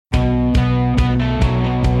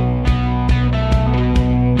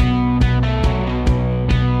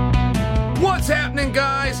morning,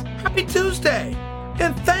 guys. Happy Tuesday.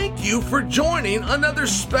 And thank you for joining another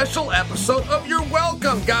special episode of You're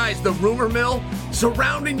Welcome, guys. The rumor mill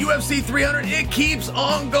surrounding UFC 300, it keeps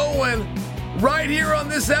on going. Right here on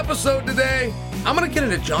this episode today, I'm going to get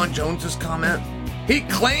into Jon Jones's comment. He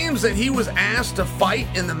claims that he was asked to fight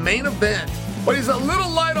in the main event, but he's a little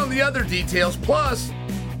light on the other details. Plus,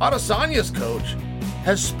 Adesanya's coach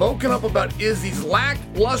has spoken up about Izzy's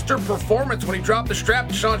lackluster performance when he dropped the strap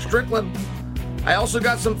to Sean Strickland. I also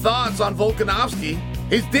got some thoughts on Volkanovski.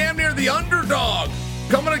 He's damn near the underdog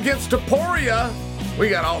coming against Topuria. We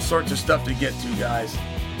got all sorts of stuff to get to, guys.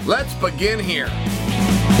 Let's begin here.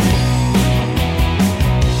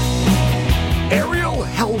 Ariel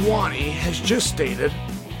Helwani has just stated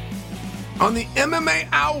on the MMA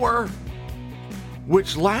Hour,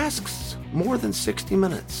 which lasts more than 60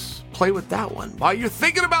 minutes. Play with that one. While you're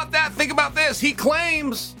thinking about that, think about this. He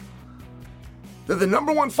claims that the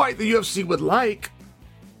number one fight the UFC would like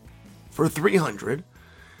for 300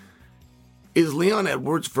 is Leon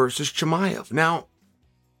Edwards versus Chimaev. Now,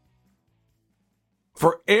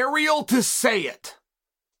 for Ariel to say it,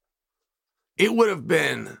 it would have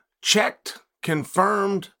been checked,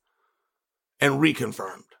 confirmed, and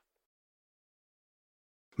reconfirmed.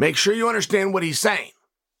 Make sure you understand what he's saying.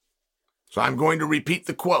 So I'm going to repeat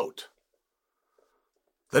the quote.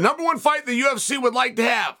 The number one fight the UFC would like to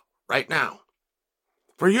have right now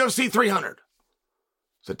for UFC 300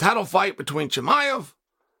 is a title fight between Chimaev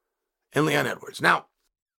and Leon Edwards. Now,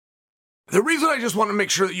 the reason I just want to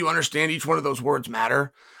make sure that you understand each one of those words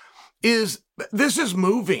matter is this is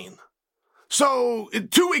moving. So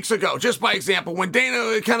 2 weeks ago, just by example, when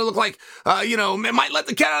Dana kind of looked like, might let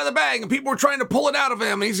the cat out of the bag and people were trying to pull it out of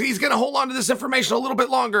him, he's going to hold on to this information a little bit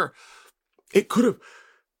longer. It could have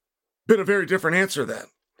been a very different answer then.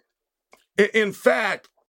 In fact,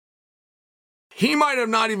 he might have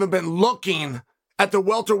not even been looking at the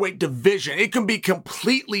welterweight division. It can be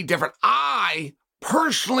completely different. I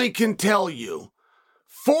personally can tell you,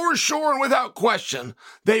 for sure and without question,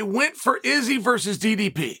 they went for Izzy versus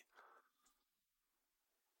DDP.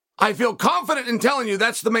 I feel confident in telling you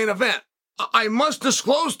that's the main event. I must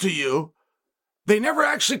disclose to you, they never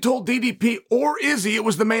actually told DDP or Izzy it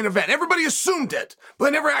was the main event. Everybody assumed it, but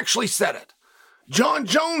they never actually said it. Jon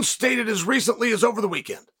Jones stated as recently as over the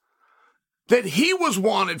weekend that he was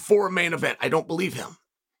wanted for a main event. I don't believe him.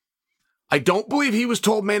 I don't believe he was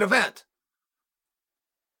told main event.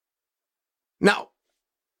 Now,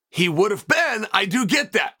 he would have been. I do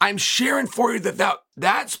get that. I'm sharing for you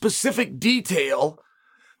that specific detail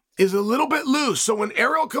is a little bit loose. So when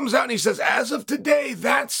Ariel comes out and he says, as of today,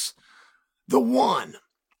 that's the one,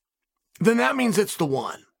 then that means it's the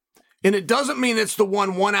one. And it doesn't mean it's the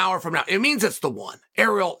one 1 hour from now. It means it's the one.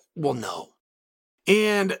 Ariel will know.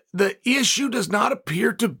 And the issue does not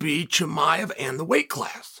appear to be Chimaev and the weight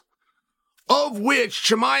class, of which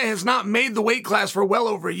Chimaev has not made the weight class for well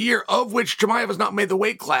over a year, of which Chimaev has not made the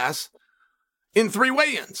weight class in 3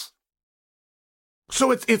 weigh-ins. So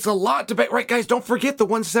it's a lot to bet. Right, guys, don't forget the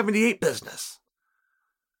 178 business.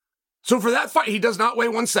 So for that fight, he does not weigh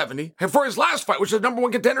 170. And for his last fight, which is the number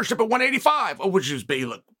one contendership at 185, which is, he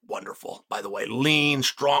looked wonderful, by the way. Lean,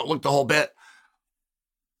 strong, looked the whole bit.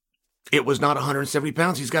 It was not 170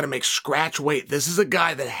 pounds. He's got to make scratch weight. This is a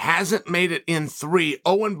guy that hasn't made it in 3.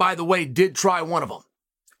 Oh, and by the way, did try one of them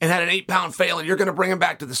and had an 8-pound fail, and you're going to bring him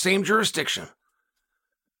back to the same jurisdiction,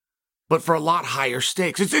 but for a lot higher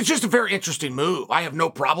stakes. It's just a very interesting move. I have no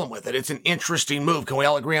problem with it. It's an interesting move. Can we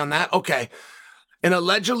all agree on that? Okay. And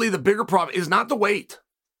allegedly, the bigger problem is not the weight,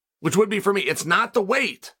 which would be for me. It's not the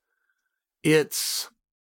weight. It's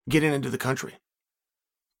getting into the country.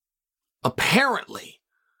 Apparently,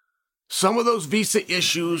 some of those visa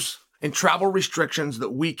issues and travel restrictions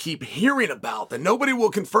that we keep hearing about that nobody will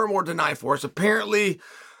confirm or deny for us, apparently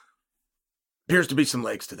appears to be some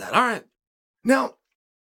legs to that. All right. Now,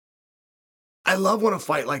 I love when a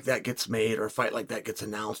fight like that gets made or a fight like that gets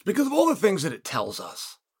announced because of all the things that it tells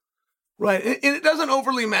us. Right, and it doesn't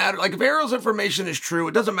overly matter. Like, if Ariel's information is true,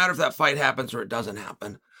 it doesn't matter if that fight happens or it doesn't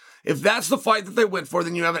happen. If that's the fight that they went for,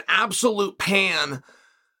 then you have an absolute pan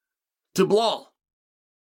to Blal.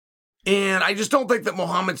 And I just don't think that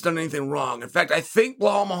Muhammad's done anything wrong. In fact, I think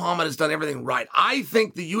Blal Muhammad has done everything right. I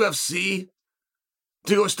think the UFC,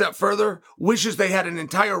 to go a step further, wishes they had an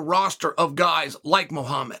entire roster of guys like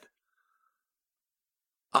Muhammad.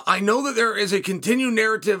 I know that there is a continued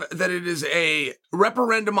narrative that it is a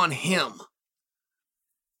referendum on him,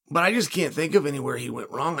 but I just can't think of anywhere he went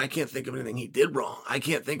wrong. I can't think of anything he did wrong. I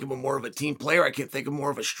can't think of him more of a team player. I can't think of more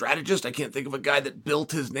of a strategist. I can't think of a guy that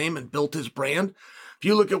built his name and built his brand. If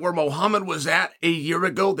you look at where Muhammad was at a year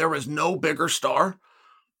ago, there was no bigger star.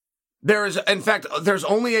 In fact, there's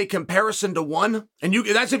only a comparison to one. And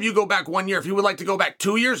that's if you go back 1 year. If you would like to go back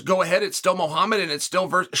 2 years, go ahead. It's still Muhammad and it's still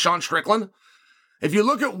Sean Strickland. If you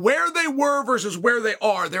look at where they were versus where they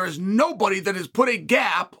are, there is nobody that has put a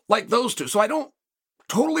gap like those two. So I don't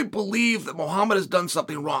totally believe that Muhammad has done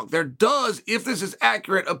something wrong. There does, if this is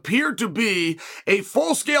accurate, appear to be a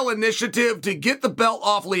full-scale initiative to get the belt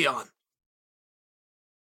off Leon.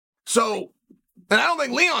 So, and I don't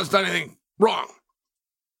think Leon's done anything wrong.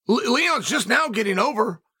 Leon's just now getting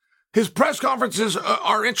over. His press conferences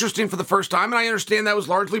are interesting for the first time, and I understand that was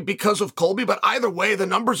largely because of Colby, but either way, the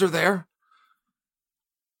numbers are there.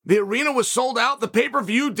 The arena was sold out. The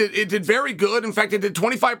pay-per-view did very good. In fact, it did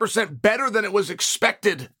 25% better than it was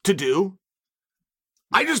expected to do.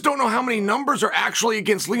 I just don't know how many numbers are actually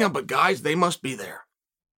against Leon, but guys, they must be there.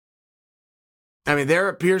 I mean, there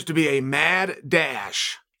appears to be a mad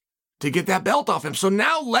dash to get that belt off him. So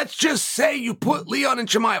now let's just say you put Leon and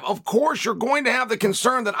Chimaev. Of course, you're going to have the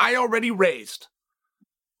concern that I already raised.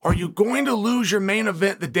 Are you going to lose your main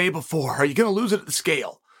event the day before? Are you going to lose it at the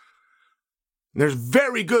scale? There's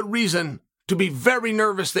very good reason to be very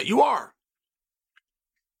nervous that you are.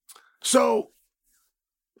 So,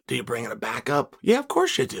 do you bring in a backup? Yeah, of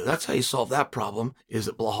course you do. That's how you solve that problem. Is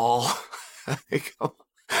it Blahal?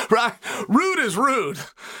 Right? Rude is rude.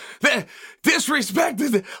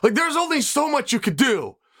 Disrespected. Like, there's only so much you could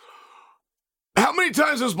do. How many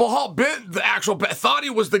times has Blahal been the actual, thought he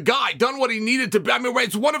was the guy, done what he needed to be? I mean,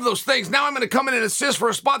 it's one of those things. Now I'm going to come in and assist for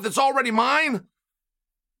a spot that's already mine?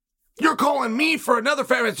 You're calling me for another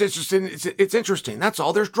family. It's interesting. That's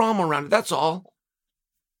all. There's drama around it. That's all.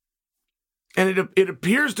 And it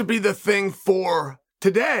appears to be the thing for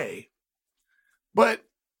today. But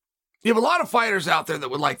you have a lot of fighters out there that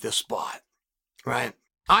would like this spot, right?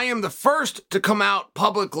 I am the first to come out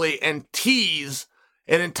publicly and tease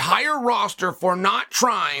an entire roster for not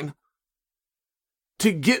trying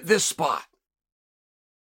to get this spot.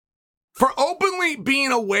 For openly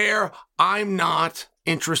being aware, I'm not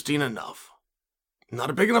interesting enough. Not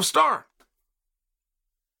a big enough star.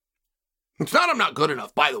 It's not I'm not good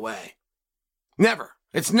enough, by the way. Never.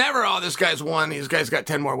 It's never, oh, this guy's won, these guys got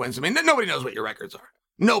 10 more wins. I mean, nobody knows what your records are.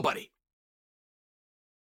 Nobody.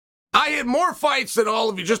 I had more fights than all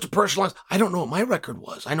of you, just to personalize. I don't know what my record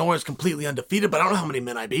was. I know I was completely undefeated, but I don't know how many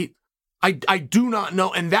men I beat. I do not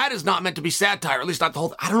know, and that is not meant to be satire, at least not the whole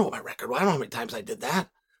thing. I don't know what my record was. I don't know how many times I did that.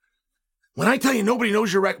 When I tell you nobody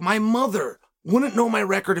knows your record, my mother wouldn't know my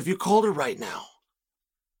record if you called her right now.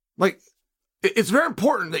 Like, it's very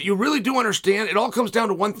important that you really do understand. It all comes down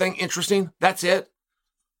to one thing, interesting. That's it.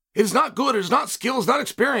 It is not good. It is not skill. It's not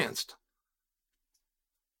experienced.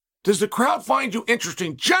 Does the crowd find you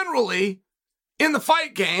interesting? Generally, in the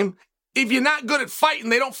fight game, if you're not good at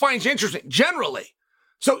fighting, they don't find you interesting. Generally.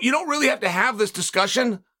 So you don't really have to have this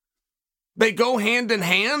discussion. They go hand in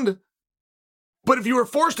hand. But if you were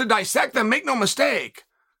forced to dissect them, make no mistake.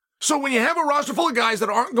 So when you have a roster full of guys that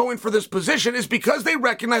aren't going for this position, it's because they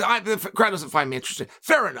recognize the crowd doesn't find me interesting.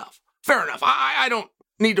 Fair enough. Fair enough. I don't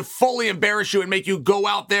need to fully embarrass you and make you go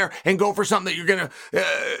out there and go for something that you're going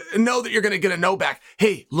to know that you're going to get a no back.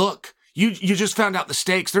 Hey, look, you just found out the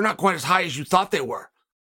stakes. They're not quite as high as you thought they were.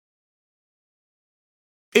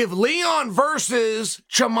 If Leon versus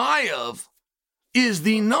Chimaev is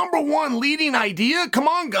the number one leading idea, come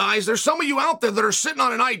on, guys. There's some of you out there that are sitting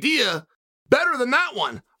on an idea better than that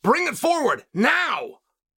one. Bring it forward now.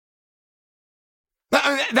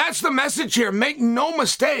 That's the message here. Make no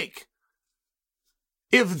mistake.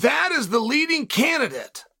 If that is the leading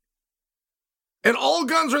candidate and all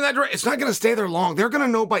guns are in that direction, it's not going to stay there long. They're going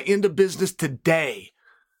to know by end of business today.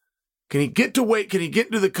 Can he get to weight? Can he get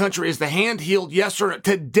into the country? Is the hand healed? Yes or no?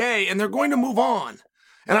 Today, and they're going to move on.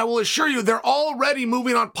 And I will assure you, they're already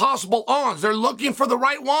moving on possible ons. They're looking for the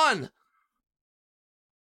right one.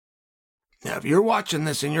 Now, if you're watching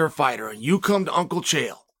this and you're a fighter and you come to Uncle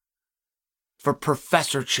Chael, for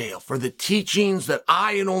Professor Chael, for the teachings that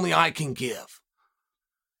I and only I can give,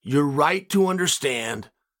 you're right to understand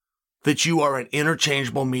that you are an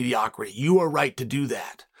interchangeable mediocrity. You are right to do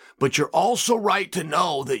that. But you're also right to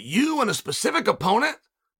know that you and a specific opponent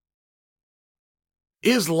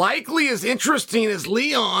is likely as interesting as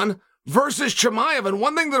Leon versus Chimaev. And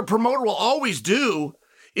one thing that a promoter will always do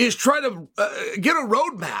is try to get a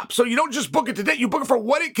roadmap. So you don't just book it today, you book it for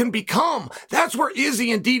what it can become. That's where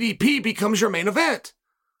Izzy and DDP becomes your main event.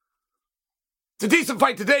 It's a decent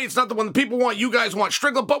fight today. It's not the one that people want, you guys want,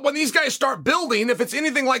 Strickland. But when these guys start building, if it's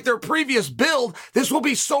anything like their previous build, this will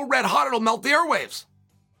be so red hot it'll melt the airwaves.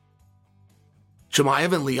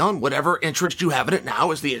 Chimaev and Leon, whatever interest you have in it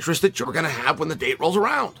now is the interest that you're going to have when the date rolls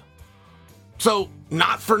around. So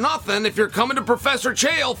not for nothing, if you're coming to Professor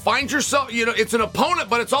Chael, find yourself, it's an opponent,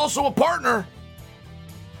 but it's also a partner.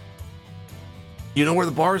 You know where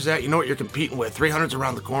the bar is at. You know what you're competing with. 300's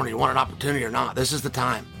around the corner. You want an opportunity or not. This is the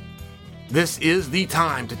time. This is the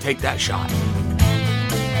time to take that shot.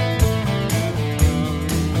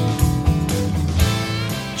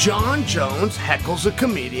 Jon Jones heckles a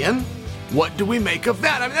comedian. What do we make of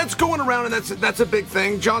that? I mean, that's going around, and that's a big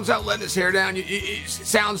thing. John's out letting his hair down. He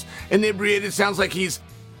sounds inebriated. Sounds like he's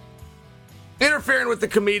interfering with the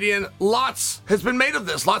comedian. Lots has been made of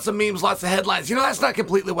this. Lots of memes, lots of headlines. That's not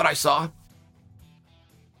completely what I saw.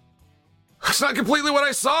 That's not completely what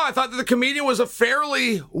I saw. I thought that the comedian was a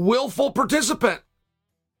fairly willful participant.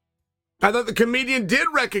 I thought the comedian did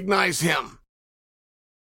recognize him.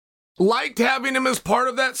 Liked having him as part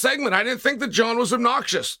of that segment. I didn't think that Jon was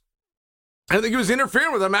obnoxious. I think he was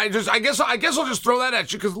interfering with him. I guess I'll just throw that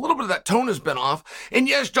at you because a little bit of that tone has been off. And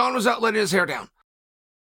yes, Jon was out letting his hair down.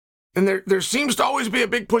 And there seems to always be a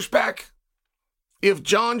big pushback if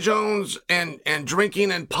Jon Jones and drinking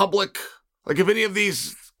in public, like if any of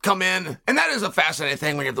these come in, and that is a fascinating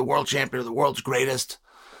thing when you have the world champion or the world's greatest.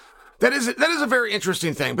 That is a very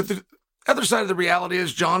interesting thing. But the other side of the reality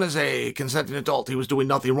is Jon is a consenting adult. He was doing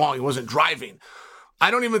nothing wrong. He wasn't driving. I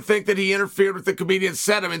don't even think that he interfered with the comedian's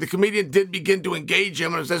set. I mean, the comedian did begin to engage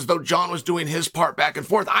him, and it was as though Jon was doing his part back and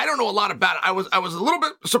forth. I don't know a lot about it. I was a little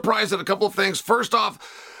bit surprised at a couple of things. First off,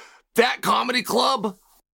 that comedy club,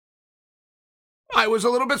 I was a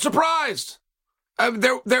little bit surprised.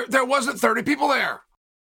 There wasn't 30 people there.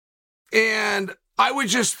 And I would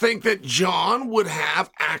just think that Jon would have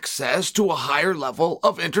access to a higher level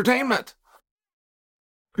of entertainment.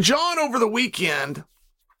 Jon, over the weekend,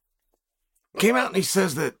 came out and he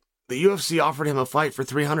says that the UFC offered him a fight for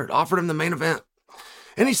 300, offered him the main event.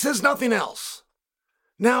 And he says nothing else.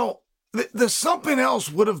 Now, the something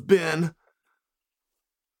else would have been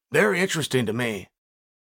very interesting to me.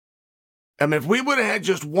 I mean, if we would have had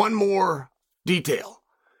just one more detail,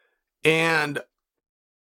 and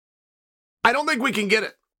I don't think we can get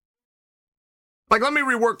it. Like, let me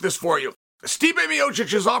rework this for you. Stipe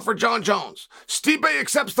Miocic has offered Jon Jones. Stipe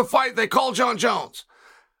accepts the fight. They call Jon Jones.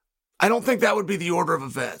 I don't think that would be the order of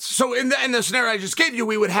events. So in the scenario I just gave you,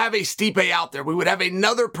 we would have a Stipe out there. We would have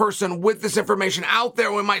another person with this information out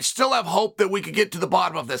there. We might still have hope that we could get to the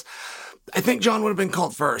bottom of this. I think Jon would have been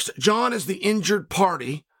called first. Jon is the injured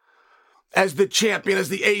party, as the champion, as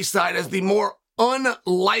the A side, as the more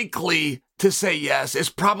unlikely to say yes, is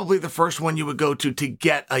probably the first one you would go to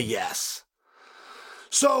get a yes.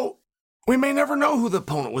 So we may never know who the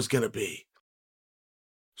opponent was going to be.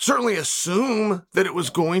 Certainly assume that it was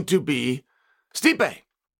going to be Stipe.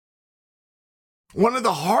 One of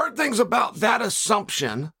the hard things about that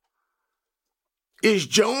assumption is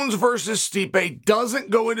Jones versus Stipe doesn't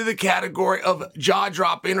go into the category of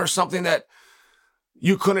jaw-dropping or something that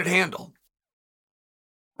you couldn't handle.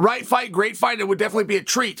 Right fight, great fight, it would definitely be a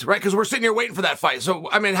treat, right? Because we're sitting here waiting for that fight. So,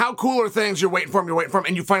 I mean, how cool are things? You're waiting for them,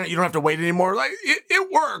 and you find out you don't have to wait anymore. Like,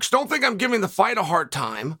 it works. Don't think I'm giving the fight a hard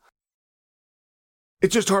time.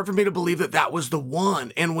 It's just hard for me to believe that that was the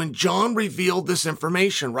one. And when Jon revealed this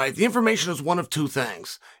information, right, the information is one of two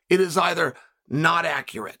things. It is either not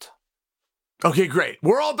accurate. Okay, great.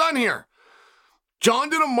 We're all done here. Jon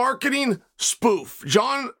did a marketing spoof.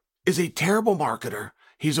 Jon is a terrible marketer.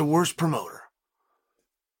 He's a worse promoter.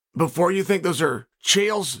 Before you think those are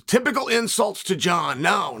Chael's typical insults to Jon,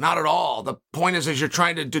 no, not at all. The point is, as you're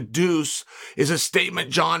trying to deduce, is a statement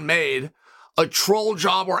Jon made a troll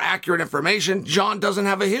job or accurate information. Jon doesn't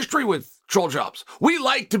have a history with troll jobs. We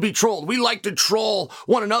like to be trolled. We like to troll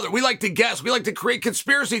one another. We like to guess. We like to create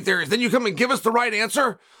conspiracy theories. Then you come and give us the right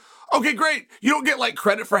answer. Okay, great. You don't get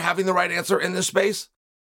credit for having the right answer in this space.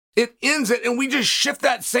 It ends it, and we just shift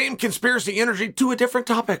that same conspiracy energy to a different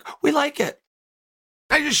topic. We like it.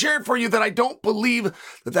 I just shared for you that I don't believe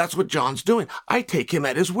that that's what Jon's doing. I take him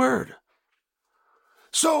at his word.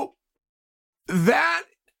 So that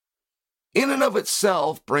in and of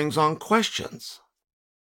itself brings on questions.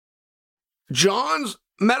 Jon's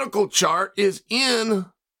medical chart is in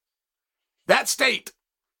that state.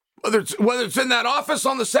 Whether it's in that office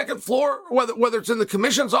on the second floor, whether it's in the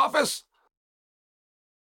commission's office.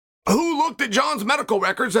 Who looked at Jon's medical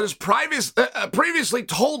records that has previously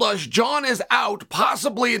told us Jon is out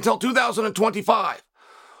possibly until 2025?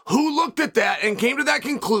 Who looked at that and came to that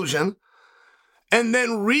conclusion and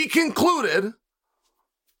then reconcluded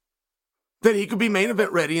that he could be main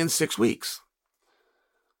event ready in 6 weeks?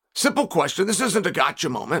 Simple question. This isn't a gotcha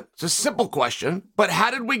moment. It's a simple question. But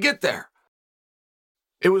how did we get there?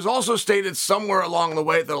 It was also stated somewhere along the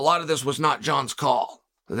way that a lot of this was not Jon's call.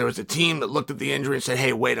 There was a team that looked at the injury and said,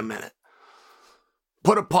 hey, wait a minute.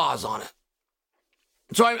 put a pause on it.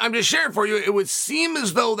 So I'm just sharing for you, it would seem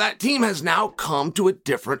as though that team has now come to a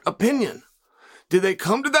different opinion. Did they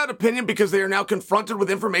come to that opinion because they are now confronted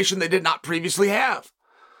with information they did not previously have?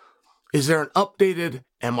 Is there an updated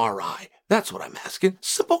MRI? That's what I'm asking.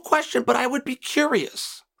 Simple question, but I would be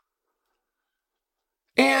curious.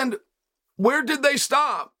 And where did they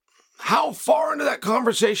stop? How far into that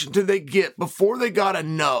conversation did they get before they got a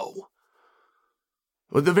no?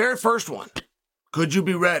 With the very first one, could you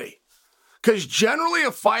be ready? Because generally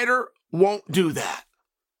a fighter won't do that.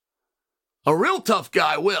 A real tough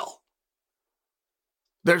guy will.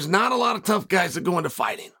 There's not a lot of tough guys that go into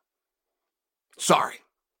fighting. Sorry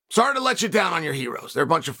to let you down on your heroes. They're a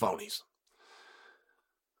bunch of phonies.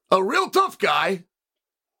 A real tough guy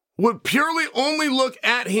would purely only look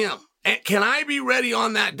at him. And can I be ready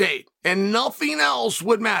on that date? And nothing else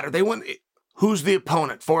would matter. They wouldn't. Who's the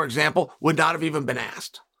opponent, for example, would not have even been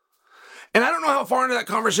asked. And I don't know how far into that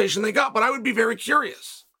conversation they got, but I would be very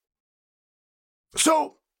curious.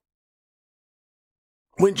 So,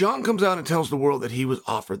 when John comes out and tells the world that he was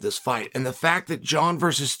offered this fight, and the fact that John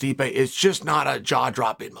versus Stipe is just not a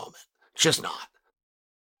jaw-dropping moment. Just not.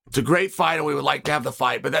 It's a great fight, and we would like to have the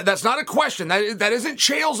fight, but that's not a question. That isn't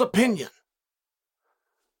Chael's opinion.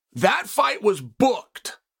 That fight was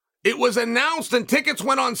booked. It was announced and tickets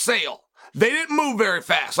went on sale. They didn't move very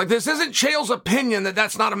fast. Like, this isn't Chael's opinion that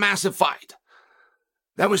that's not a massive fight.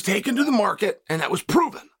 That was taken to the market, and that was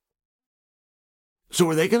proven. So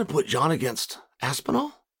were they going to put John against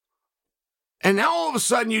Aspinall? And now all of a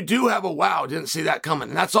sudden you do have a wow, didn't see that coming.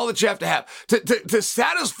 And that's all that you have to have. To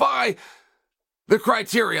satisfy the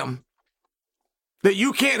criterion that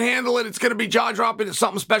you can't handle it, it's going to be jaw-dropping, it's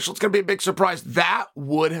something special, it's going to be a big surprise, that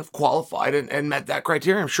would have qualified and met that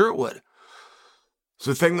criteria. I'm sure it would. It's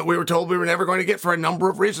the thing that we were told we were never going to get for a number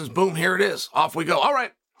of reasons. Boom, here it is. Off we go. All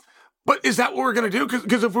right. But is that what we're going to do?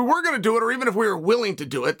 Because if we were going to do it, or even if we were willing to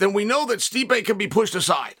do it, then we know that Stipe can be pushed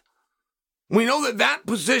aside. We know that that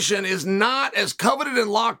position is not as coveted and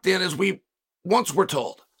locked in as we once were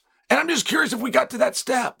told. And I'm just curious if we got to that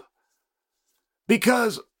step.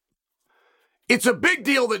 Because it's a big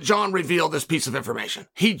deal that John revealed this piece of information.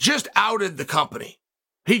 He just outed the company.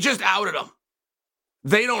 He just outed them.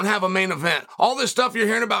 They don't have a main event. All this stuff you're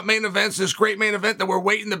hearing about main events, this great main event that we're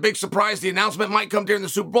waiting, the big surprise, the announcement might come during the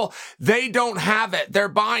Super Bowl. They don't have it. They're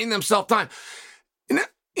buying themselves time. And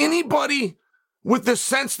anybody with the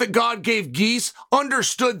sense that God gave geese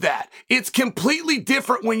understood that. It's completely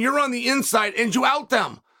different when you're on the inside and you out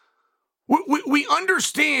them. We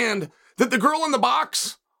understand that the girl in the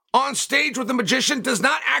box on stage with the magician does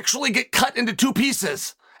not actually get cut into two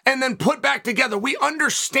pieces and then put back together. We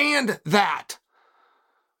understand that.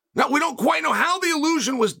 Now, we don't quite know how the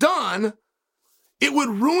illusion was done. It would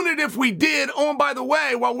ruin it if we did. Oh, and by the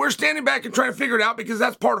way, while we're standing back and trying to figure it out, because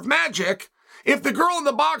that's part of magic, if the girl in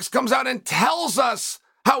the box comes out and tells us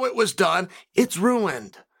how it was done, it's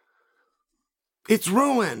ruined. It's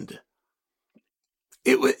ruined.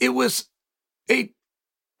 It was a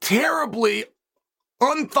terribly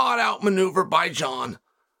unthought out maneuver by John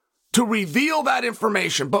to reveal that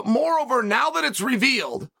information. But moreover, now that it's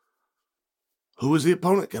revealed, who is the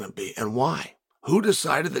opponent going to be and why? Who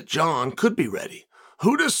decided that John could be ready?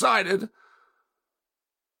 Who decided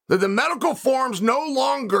that the medical forms no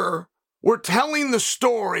longer were telling the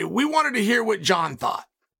story? We wanted to hear what John thought.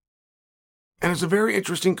 And it's a very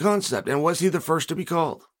interesting concept. And was he the first to be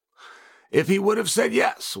called? If he would have said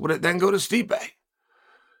yes, would it then go to Stipe?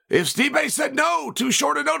 If Stipe said no, too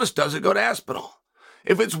short a notice, does it go to Aspinall?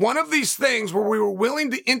 If it's one of these things where we were willing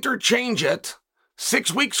to interchange it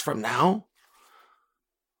 6 weeks from now,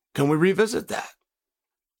 can we revisit that?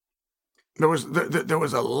 There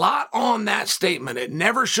was a lot on that statement. It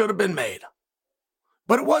never should have been made.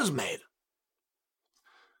 But it was made.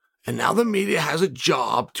 And now the media has a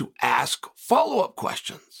job to ask follow-up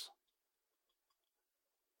questions.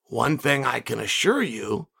 One thing I can assure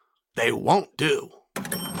you, they won't do.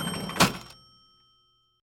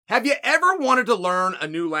 Have you ever wanted to learn a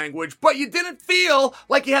new language, but you didn't feel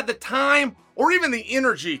like you had the time or even the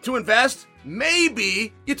energy to invest?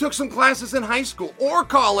 Maybe you took some classes in high school or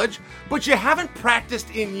college, but you haven't practiced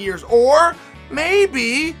in years. Or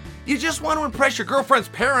maybe you just want to impress your girlfriend's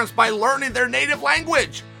parents by learning their native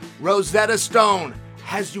language. Rosetta Stone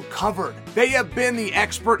has you covered. They have been the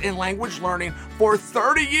expert in language learning for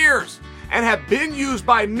 30 years and have been used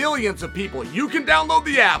by millions of people. You can download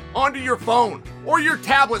the app onto your phone or your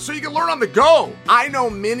tablet so you can learn on the go. I know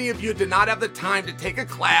many of you did not have the time to take a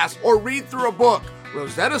class or read through a book.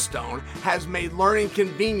 Rosetta Stone has made learning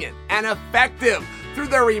convenient and effective through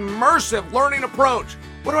their immersive learning approach.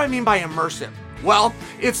 What do I mean by immersive? Well,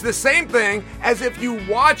 it's the same thing as if you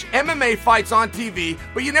watch MMA fights on TV,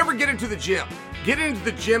 but you never get into the gym. Getting into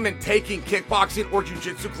the gym and taking kickboxing or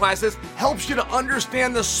jiu-jitsu classes helps you to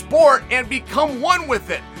understand the sport and become one with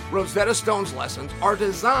it. Rosetta Stone's lessons are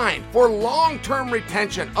designed for long-term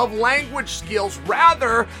retention of language skills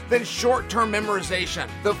rather than short-term memorization.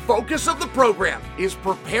 The focus of the program is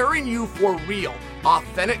preparing you for real,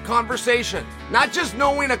 authentic conversation, not just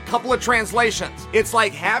knowing a couple of translations. It's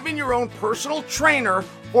like having your own personal trainer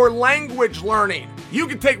for language learning. You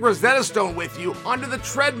can take Rosetta Stone with you onto the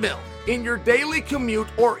treadmill, in your daily commute,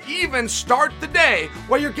 or even start the day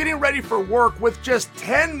while you're getting ready for work with just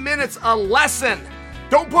 10 minutes a lesson.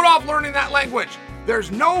 Don't put off learning that language. There's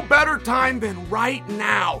no better time than right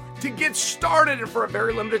now to get started, and for a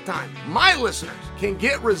very limited time, my listeners can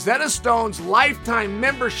get Rosetta Stone's lifetime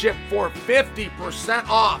membership for 50%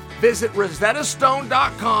 off. Visit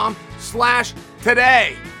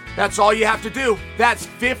rosettastone.com/today. That's all you have to do. That's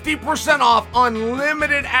 50% off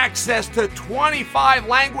unlimited access to 25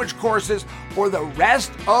 language courses for the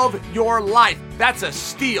rest of your life. That's a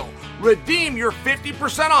steal. Redeem your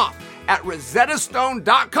 50% off at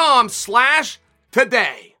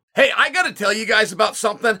rosettastone.com/today. Hey, I got to tell you guys about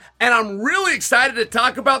something, and I'm really excited to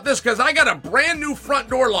talk about this because I got a brand new front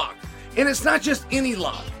door lock. And it's not just any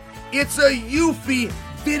lock. It's a Eufy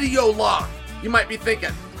video lock. You might be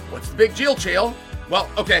thinking, what's the big deal, Chael? Well,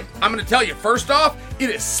 okay, I'm going to tell you. First off, it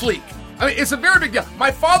is sleek. I mean, it's a very big deal. My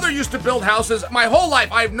father used to build houses. My whole life,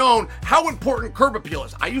 I've known how important curb appeal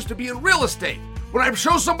is. I used to be in real estate. When I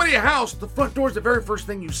show somebody a house, the front door is the very first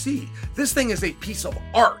thing you see. This thing is a piece of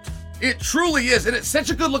art. It truly is, and it's such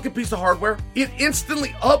a good-looking piece of hardware. It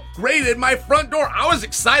instantly upgraded my front door. I was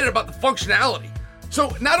excited about the functionality.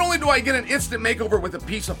 So not only do I get an instant makeover with a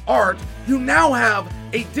piece of art, you now have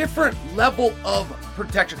a different level of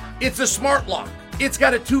protection. It's a smart lock. It's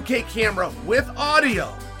got a 2K camera with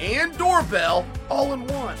audio and doorbell all in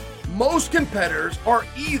one. Most competitors are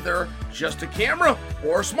either just a camera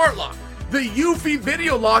or a smart lock. The Eufy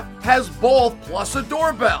video lock has both plus a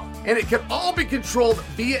doorbell, and it can all be controlled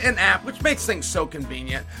via an app, which makes things so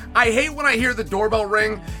convenient. I hate when I hear the doorbell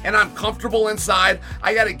ring and I'm comfortable inside.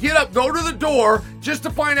 I gotta get up, go to the door, just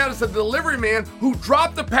to find out it's a delivery man who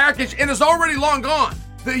dropped the package and is already long gone.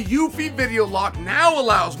 The Eufy video lock now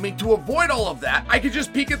allows me to avoid all of that. I can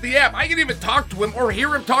just peek at the app. I can even talk to him or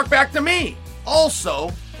hear him talk back to me.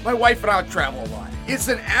 Also, my wife and I travel a lot. It's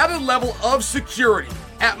an added level of security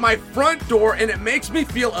at my front door, and it makes me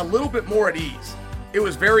feel a little bit more at ease. It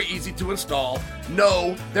was very easy to install.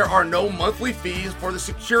 No, there are no monthly fees for the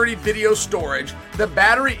security video storage. The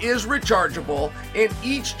battery is rechargeable, and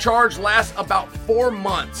each charge lasts about 4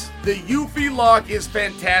 months. The Eufy lock is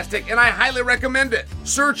fantastic, and I highly recommend it.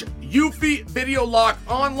 Search Eufy video lock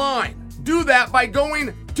online. Do that by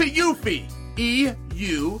going to Eufy,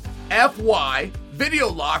 EUFY, video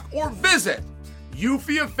lock, or visit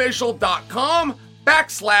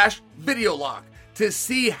eufyofficial.com/video lock to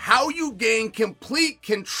see how you gain complete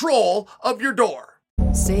control of your door.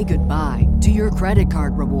 Say goodbye to your credit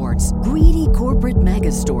card rewards. Greedy corporate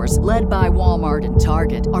mega stores, led by Walmart and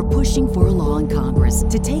Target, are pushing for a law in Congress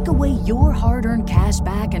to take away your hard-earned cash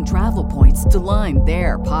back and travel points to line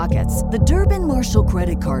their pockets. The Durbin-Marshall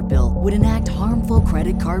credit card bill would enact harmful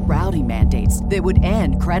credit card routing mandates that would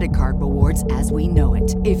end credit card rewards as we know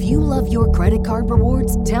it. If you love your credit card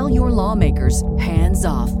rewards, tell your lawmakers, hands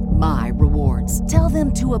off my rewards. Tell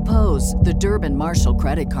them to oppose the Durbin-Marshall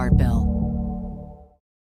credit card bill.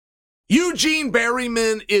 Eugene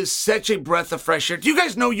Berryman is such a breath of fresh air. Do you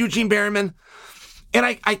guys know Eugene Berryman? And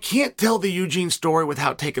I can't tell the Eugene story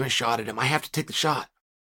without taking a shot at him. I have to take the shot.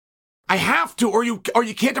 I have to, or you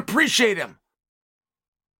can't appreciate him.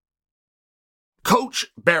 Coach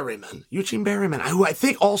Berryman, Eugene Berryman, who I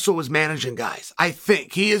think also is managing guys. I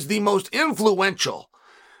think he is the most influential.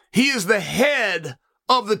 He is the head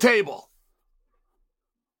of the table.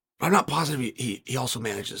 I'm not positive he also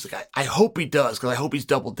manages the guy. I hope he does, because I hope he's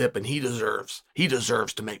double dipping. He deserves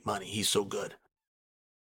to make money. He's so good.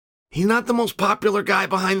 He's not the most popular guy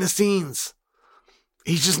behind the scenes.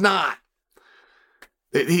 He's just not.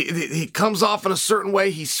 He comes off in a certain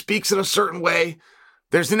way. He speaks in a certain way.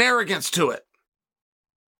 There's an arrogance to it.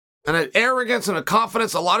 And an arrogance and a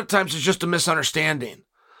confidence, a lot of times, is just a misunderstanding.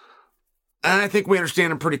 And I think we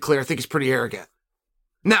understand him pretty clear. I think he's pretty arrogant.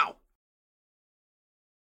 Now,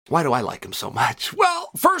 why do I like him so much? Well,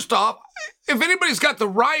 first off, if anybody's got the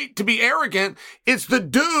right to be arrogant, it's the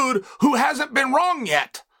dude who hasn't been wrong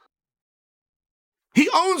yet. He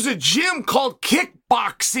owns a gym called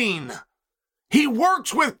Kickboxing. He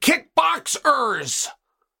works with kickboxers.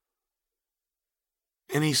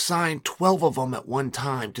 and he signed 12 of them at one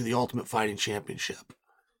time to the Ultimate Fighting Championship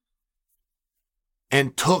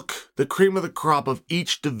and took the cream of the crop of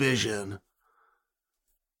each division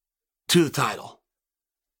to the title.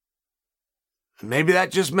 And maybe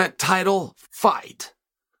that just meant title fight,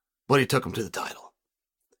 but he took him to the title.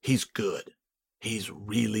 He's good. He's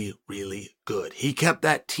really, really good. He kept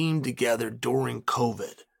that team together during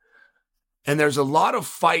COVID. And there's a lot of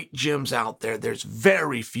fight gyms out there. There's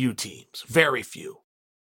very few teams, very few.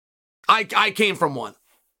 I came from one,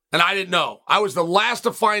 and I didn't know. I was the last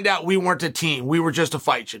to find out we weren't a team. We were just a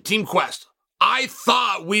fight gym. Team Quest. I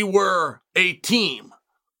thought we were a team.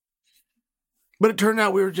 But it turned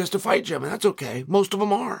out we were just a fight gym, and that's okay. Most of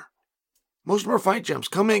them are. Most of them are fight gyms.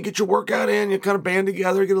 Come in, get your workout in, you kind of band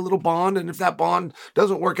together, get a little bond, and if that bond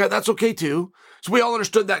doesn't work out, that's okay too. So we all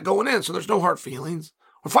understood that going in, so there's no hard feelings.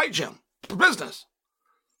 We're a fight gym. For business.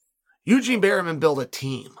 Eugene Berriman built a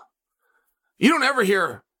team. You don't ever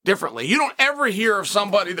hear differently. You don't ever hear of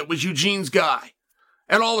somebody that was Eugene's guy,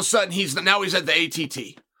 and all of a sudden now he's at the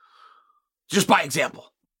ATT. Just by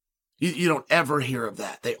example. You don't ever hear of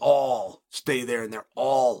that. They all stay there, and they're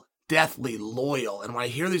all deathly loyal. And when I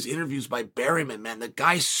hear these interviews by Berriman, man, the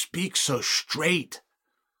guy speaks so straight.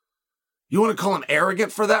 You want to call him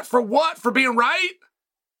arrogant for that? For what? For being right?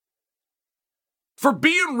 For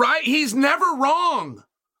being right, he's never wrong.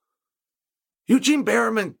 Eugene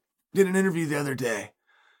Berriman did an interview the other day,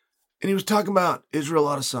 and he was talking about Israel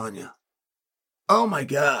Adesanya. Oh my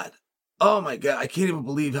God. I can't even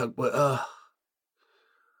believe how,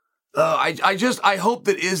 I hope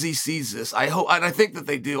that Izzy sees this. I hope, and I think that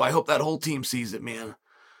they do. I hope that whole team sees it, man.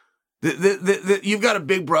 You've got a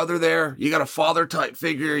big brother there. You got a father type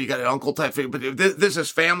figure. You got an uncle type figure. But this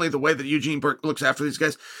is family, the way that Eugene looks after these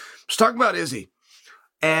guys. Let's talk about Izzy.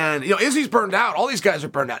 And, Izzy's burned out. All these guys are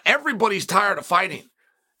burned out. Everybody's tired of fighting.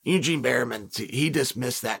 Eugene Berriman, he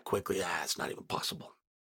dismissed that quickly. It's not even possible.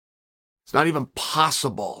 It's not even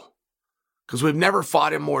possible. Because we've never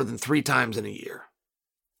fought him more than 3 times in a year.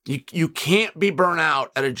 You can't be burnt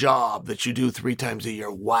out at a job that you do 3 times a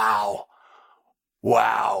year. Wow.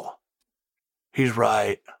 He's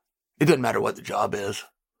right. It doesn't matter what the job is.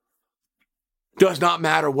 Does not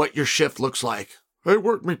matter what your shift looks like. They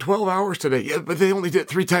worked me 12 hours today. Yeah, but they only did it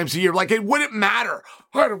 3 times a year. Like, it wouldn't matter.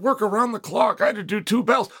 I had to work around the clock. I had to do 2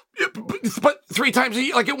 bells. Yeah, but 3 times a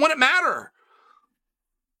year, like, it wouldn't matter.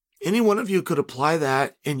 Any one of you could apply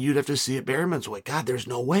that, and you'd have to see it Berriman's way. God, there's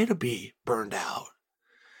no way to be burned out.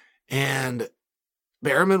 And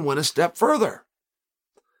Berriman went a step further.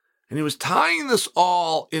 And he was tying this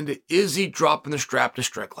all into Izzy dropping the strap to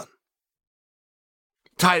Strickland.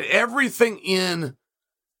 Tied everything in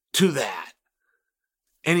to that.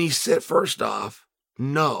 And he said, first off,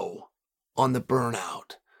 no on the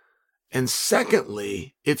burnout. And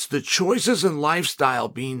secondly, it's the choices and lifestyle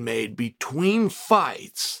being made between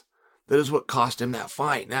fights that is what cost him that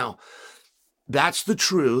fight. Now, that's the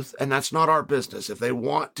truth, and that's not our business. If they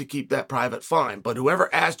want to keep that private, fine. But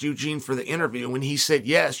whoever asked Eugene for the interview, when he said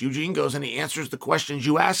yes, Eugene goes and he answers the questions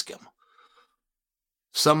you ask him.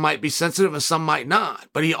 Some might be sensitive and some might not.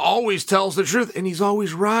 But he always tells the truth, and he's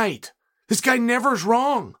always right. This guy never's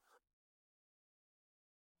wrong.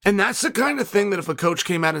 And that's the kind of thing that if a coach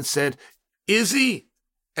came out and said, Izzy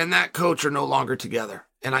and that coach are no longer together.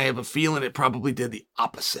 And I have a feeling it probably did the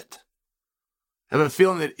opposite. I have a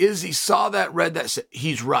feeling that Izzy saw that, read that, said,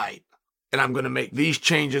 he's right. And I'm going to make these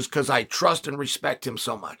changes because I trust and respect him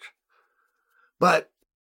so much. But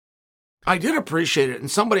I did appreciate it,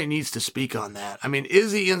 and somebody needs to speak on that. I mean,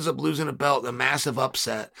 Izzy ends up losing a belt in a massive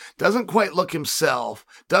upset, doesn't quite look himself,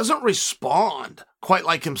 doesn't respond quite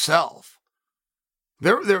like himself.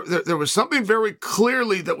 There was something very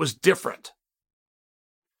clearly that was different.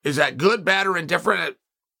 Is that good, bad, or indifferent?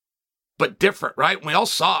 But different, right? We all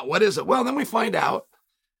saw it. What is it? Well, then we find out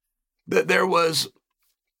that there was,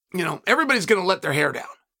 everybody's going to let their hair down.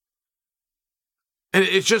 And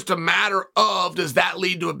it's just a matter of, does that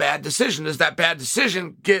lead to a bad decision? Does that bad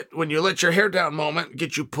decision when you let your hair down moment,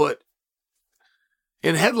 get you put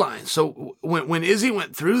in headlines? So when Izzy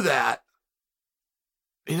went through that,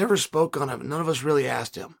 he never spoke on it. None of us really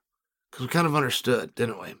asked him because we kind of understood,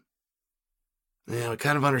 didn't we? Yeah, we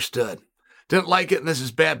kind of understood. Didn't like it, and this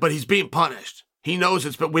is bad, but he's being punished. He knows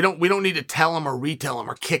it's, but we don't need to tell him or retell him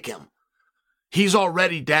or kick him. He's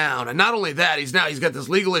already down. And not only that, he's got this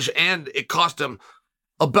legal issue, and it cost him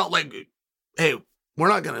a belt. Like, hey, we're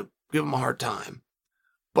not going to give him a hard time.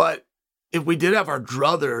 But if we did have our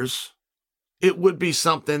druthers, it would be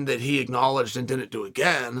something that he acknowledged and didn't do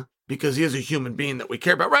again because he is a human being that we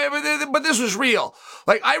care about. Right, but this was real.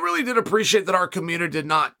 Like, I really did appreciate that our community did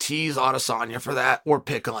not tease Adesanya for that or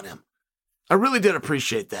pick on him. I really did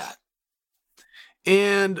appreciate that.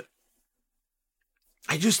 And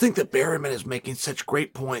I just think that Berryman is making such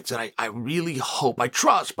great points, and I really hope, I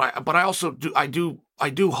trust, but I also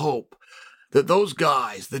do hope that those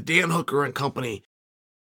guys, the Dan Hooker and company,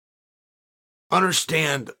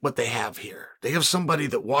 understand what they have here. They have somebody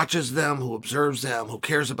that watches them, who observes them, who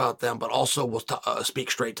cares about them, but also will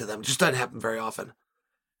speak straight to them. It just doesn't happen very often.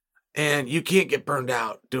 And you can't get burned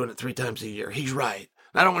out doing it 3 times a year. He's right.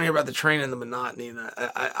 I don't want to hear about the training and the monotony. And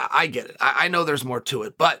I get it. I know there's more to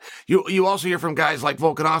it. But you also hear from guys like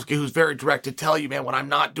Volkanovski, who's very direct to tell you, man, when I'm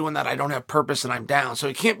not doing that, I don't have purpose and I'm down. So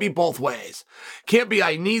it can't be both ways. Can't be,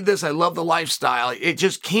 I need this, I love the lifestyle. It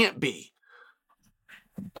just can't be.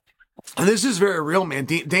 And this is very real, man.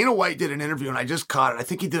 Dana White did an interview, and I just caught it. I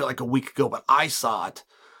think he did it like a week ago, but I saw it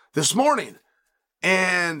this morning.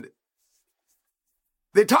 And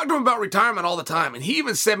they talked to him about retirement all the time. And he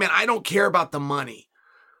even said, man, I don't care about the money.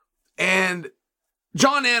 And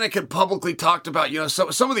John Anik had publicly talked about,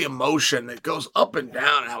 some of the emotion that goes up and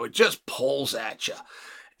down and how it just pulls at you.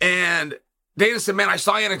 And Dana said, man, I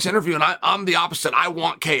saw Anik's interview, and I'm the opposite. I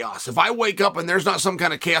want chaos. If I wake up and there's not some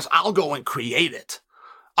kind of chaos, I'll go and create it.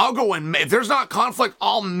 I'll go and if there's not conflict,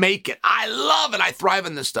 I'll make it. I love it. I thrive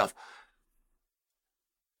in this stuff.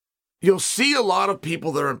 You'll see a lot of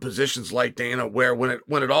people that are in positions like Dana where when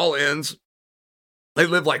it all ends, they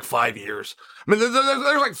live like 5 years. I mean, there's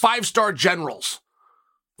like 5-star generals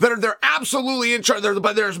that they're absolutely in charge.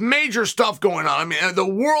 But there's major stuff going on. I mean, the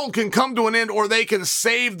world can come to an end, or they can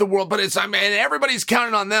save the world. But everybody's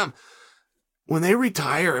counting on them. When they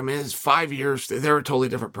retire, it's 5 years, they're a totally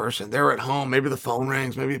different person. They're at home. Maybe the phone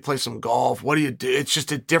rings. Maybe you play some golf. What do you do? It's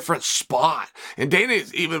just a different spot. And Dana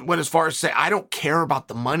even went as far as to say, I don't care about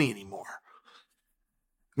the money anymore.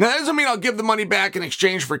 Now, that doesn't mean I'll give the money back in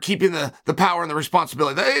exchange for keeping the power and the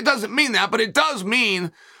responsibility. It doesn't mean that, but it does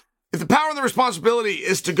mean if the power and the responsibility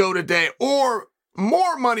is to go today, or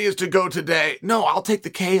more money is to go today, no, I'll take the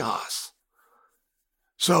chaos.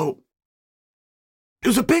 So it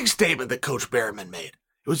was a big statement that Coach Berryman made.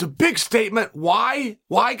 It was a big statement. Why?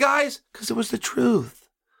 Why, guys? Because it was the truth.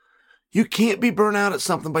 You can't be burnt out at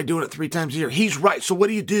something by doing it 3 times a year. He's right. So what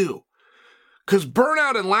do you do? Because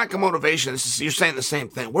burnout and lack of motivation, you're saying the same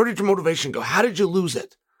thing. Where did your motivation go? How did you lose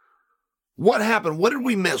it? What happened? What did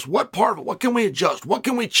we miss? What part of it? What can we adjust? What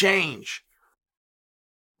can we change?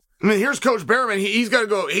 Here's Coach Berryman. He's got to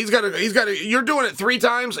go. You're doing it 3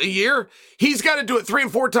 times a year. He's got to do it 3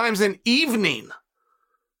 and 4 times an evening.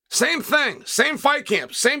 Same thing, same fight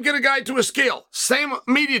camp, same get a guy to a scale, same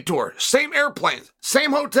media tour, same airplanes,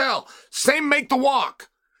 same hotel, same make the walk,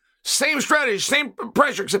 same strategy, same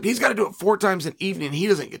pressure, except he's got to do it 4 times an evening. He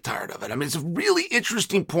doesn't get tired of it. It's a really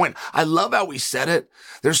interesting point. I love how he said it.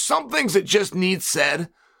 There's some things that just need said.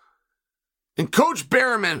 And Coach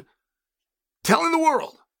Berryman telling the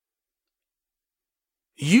world,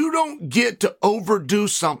 you don't get to overdo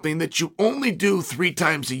something that you only do 3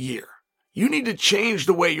 times a year. You need to change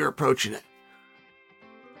the way you're approaching it.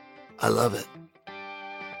 I love it.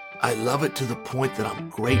 I love it to the point that I'm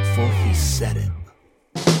grateful he said it.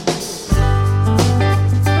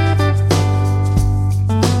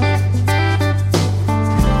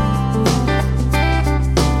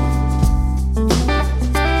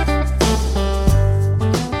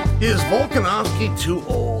 Is Volkanovski too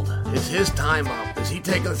old? Is his time up? Is he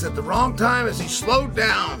taking this at the wrong time? Is he slowed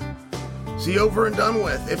down? Is he over and done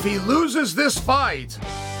with? If he loses this fight,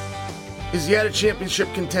 is he out of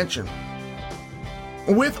championship contention?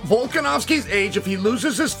 With Volkanovski's age, if he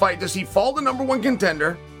loses this fight, does he fall to number 1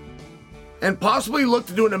 contender and possibly look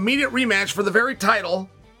to do an immediate rematch for the very title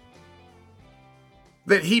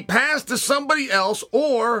that he passed to somebody else?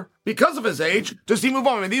 Or, because of his age, does he move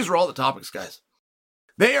on? These are all the topics, guys.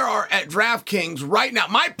 They are at DraftKings right now.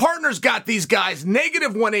 My partner's got these guys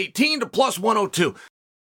 -118 to +102.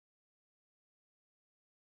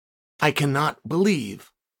 I cannot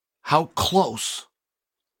believe how close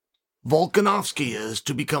Volkanovski is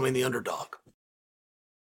to becoming the underdog.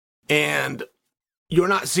 And you're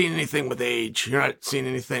not seeing anything with age. You're not seeing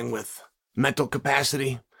anything with mental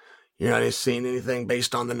capacity. You're not seeing anything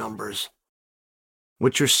based on the numbers.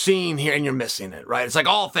 What you're seeing here, and you're missing it, right? It's like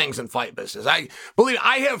all things in fight business. I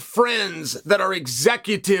have friends that are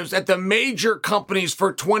executives at the major companies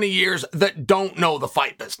for 20 years that don't know the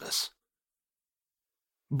fight business.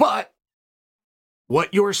 But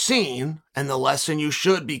what you're seeing, and the lesson you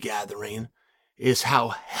should be gathering, is how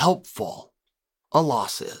helpful a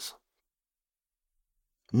loss is.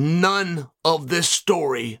 None of this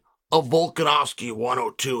story of Volkanovski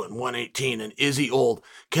 102 and 118 and is he old?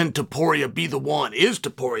 Can Topuria be the one? Is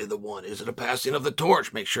Topuria the one? Is it a passing of the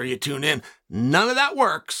torch? Make sure you tune in. None of that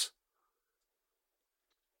works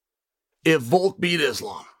if Volk beat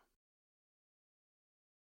Islam.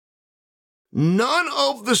 None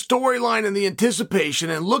of the storyline and the anticipation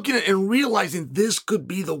and looking at and realizing this could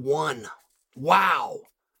be the one. Wow.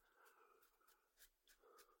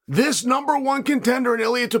 This number one contender in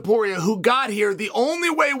Ilia Topuria, who got here the only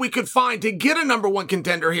way we could find to get a number one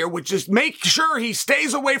contender here, which is make sure he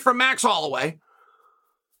stays away from Max Holloway,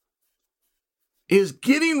 is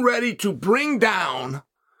getting ready to bring down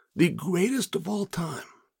the greatest of all time.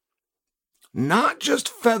 Not just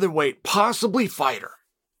featherweight, possibly fighter.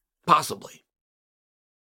 Possibly.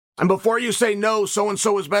 And before you say, no,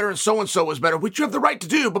 so-and-so is better and so-and-so is better, which you have the right to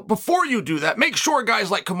do, but before you do that, make sure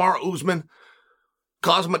guys like Kamaru Usman,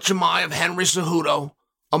 Khamzat Chimaev, Henry Cejudo,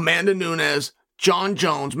 Amanda Nunes, John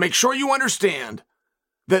Jones, make sure you understand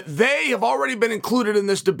that they have already been included in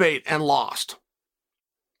this debate and lost.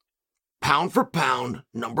 Pound for pound,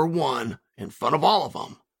 number one, in front of all of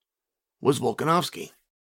them, was Volkanovski.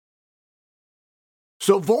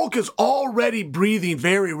 So Volk is already breathing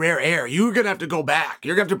very rare air. You're going to have to go back.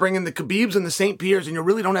 You're going to have to bring in the Khabibs and the St. Pierres, and you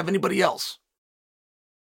really don't have anybody else.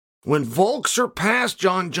 When Volk surpassed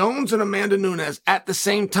John Jones and Amanda Nunes at the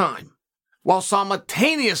same time, while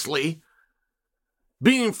simultaneously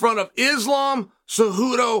being in front of Islam,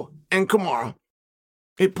 Cejudo, and Kamaru,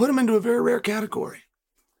 it put him into a very rare category.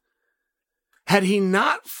 Had he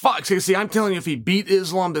not fought, see, I'm telling you, if he beat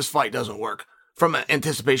Islam, this fight doesn't work from an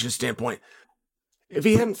anticipation standpoint. If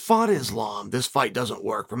he hadn't fought Islam, this fight doesn't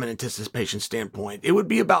work from an anticipation standpoint. It would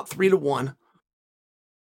be about 3-1.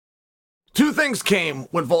 Two things came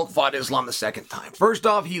when Volk fought Islam the second time. First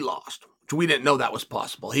off, he lost, which we didn't know that was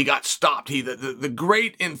possible. He got stopped. The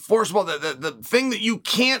great enforceable, the thing that you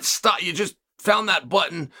can't stop. You just found that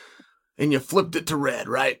button and you flipped it to red,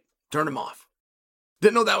 right? Turned him off.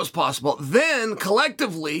 Didn't know that was possible. Then,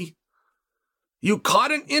 collectively, you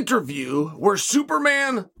caught an interview where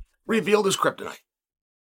Superman revealed his kryptonite.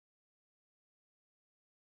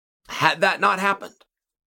 Had that not happened,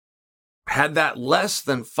 had that less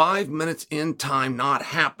than 5 minutes in time not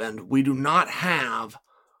happened, we do not have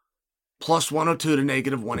plus 102 to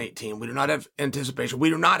negative 118. We do not have anticipation. We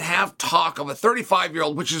do not have talk of a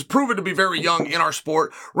 35-year-old, which is proven to be very young in our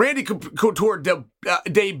sport. Randy Couture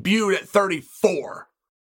debuted at 34.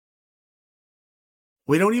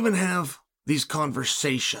 We don't even have these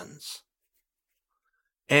conversations.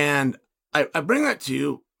 And I bring that to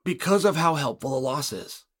you because of how helpful the loss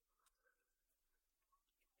is.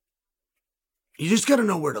 You just got to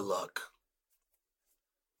know where to look.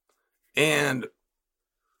 And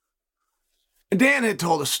Dan had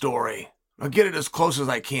told a story. I'll get it as close as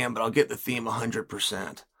I can, but I'll get the theme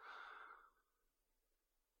 100%.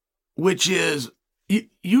 Which is,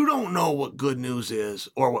 you don't know what good news is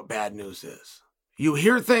or what bad news is. You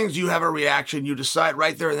hear things, you have a reaction, you decide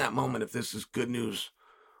right there in that moment if this is good news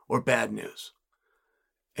or bad news.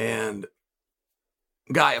 And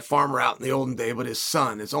guy, a farmer out in the olden day, but his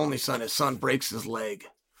only son breaks his leg.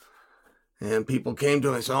 And people came to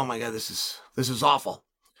him and said, oh my God, this is awful.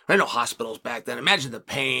 There were no hospitals back then. Imagine the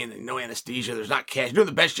pain and no anesthesia. There's not cash. You're doing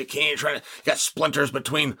the best you can. You got splinters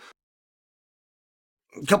between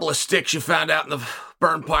a couple of sticks you found out in the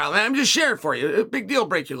burn pile. Man, I'm just sharing for you. A big deal,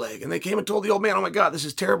 break your leg. And they came and told the old man, oh my God, this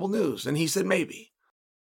is terrible news. And he said, maybe.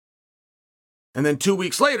 And then 2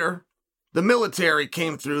 weeks later, the military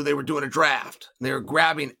came through. They were doing a draft. They were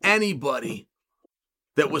grabbing anybody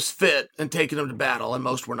that was fit and taking them to battle, and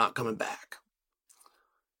most were not coming back.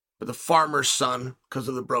 But the farmer's son, because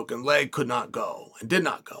of the broken leg, could not go and did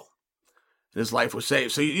not go. And his life was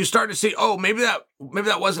saved. So you start to see, oh, maybe that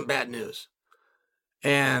wasn't bad news.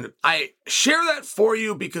 And I share that for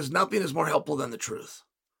you because nothing is more helpful than the truth.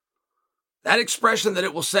 That expression that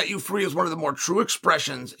it will set you free is one of the more true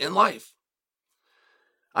expressions in life.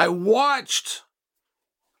 I watched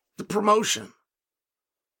the promotion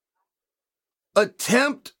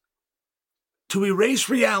attempt to erase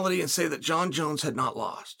reality and say that John Jones had not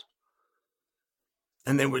lost.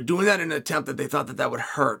 And they were doing that in an attempt that they thought that would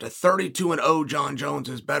hurt. A 32-0 John Jones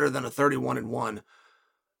is better than a 31-1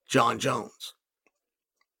 John Jones.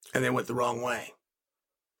 And they went the wrong way.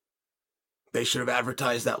 They should have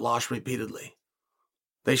advertised that loss repeatedly.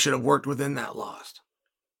 They should have worked within that loss.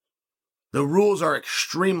 The rules are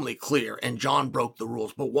extremely clear, and John broke the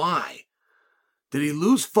rules. But why? Did he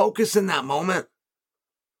lose focus in that moment?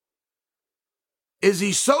 Is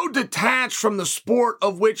he so detached from the sport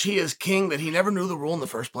of which he is king that he never knew the rule in the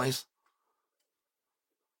first place?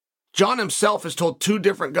 John himself has told 2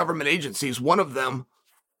 different government agencies, one of them,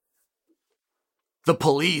 the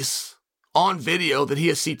police, on video that he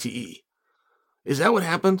has CTE. Is that what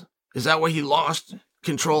happened? Is that why he lost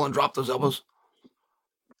control and dropped those elbows?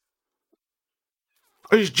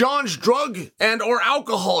 Is John's drug and or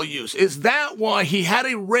alcohol use? Is that why he had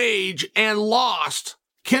a rage and lost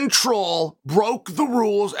control, broke the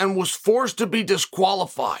rules, and was forced to be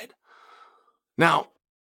disqualified? Now,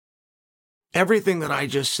 everything that I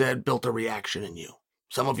just said built a reaction in you.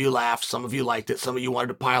 Some of you laughed, some of you liked it, some of you wanted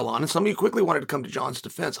to pile on, and some of you quickly wanted to come to John's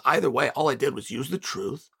defense. Either way, all I did was use the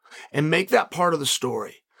truth and make that part of the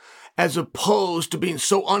story, as opposed to being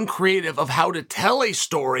so uncreative of how to tell a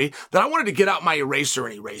story that I wanted to get out my eraser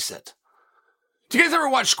and erase it. Do you guys ever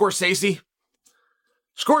watch Scorsese?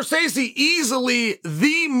 Scorsese, easily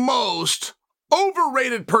the most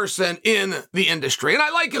overrated person in the industry. And I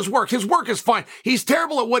like his work. His work is fine. He's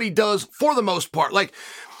terrible at what he does for the most part. Like,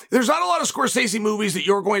 there's not a lot of Scorsese movies that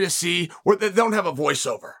you're going to see where they don't have a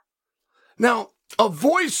voiceover. Now, a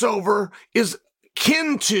voiceover is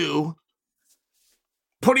kin to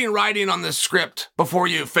putting writing on the script before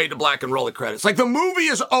you fade to black and roll the credits. Like, the movie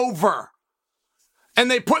is over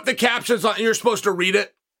and they put the captions on and you're supposed to read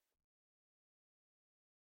it.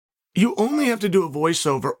 You only have to do a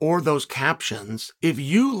voiceover or those captions if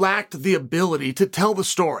you lacked the ability to tell the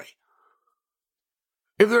story.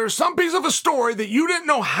 If there's some piece of a story that you didn't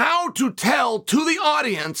know how to tell to the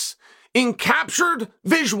audience in captured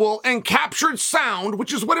visual and captured sound,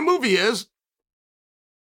 which is what a movie is,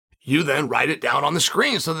 you then write it down on the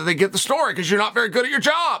screen so that they get the story because you're not very good at your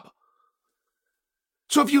job.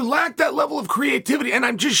 So if you lack that level of creativity, and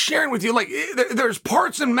I'm just sharing with you, like, there's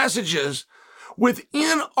parts and messages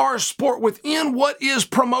within our sport, within what is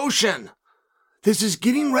promotion. This is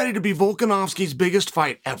getting ready to be Volkanovski's biggest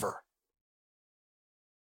fight ever.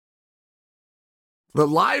 The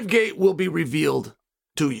live gate will be revealed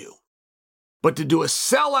to you. But to do a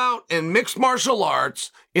sellout in mixed martial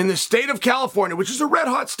arts in the state of California, which is a red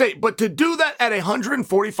hot state, but to do that at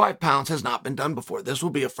 145 pounds has not been done before. This will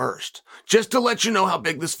be a first, just to let you know how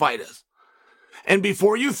big this fight is. And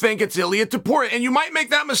before you think it's Ilia Topuria, and you might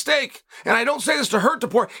make that mistake, and I don't say this to hurt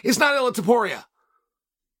Topuria, it's not Ilia Topuria.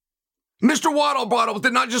 Mr. Waddle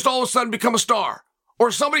did not just all of a sudden become a star. Or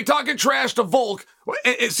somebody talking trash to Volk.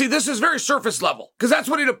 See, this is very surface level, because that's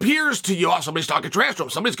what it appears to you. Oh, somebody's talking trash to him.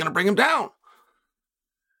 Somebody's going to bring him down.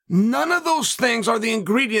 None of those things are the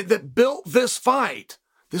ingredient that built this fight.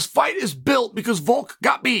 This fight is built because Volk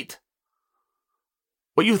got beat.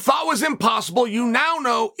 What you thought was impossible, you now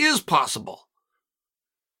know is possible.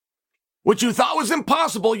 What you thought was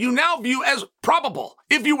impossible, you now view as probable.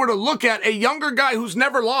 If you were to look at a younger guy who's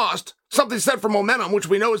never lost, something said for momentum, which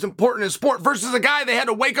we know is important in sport, versus a guy they had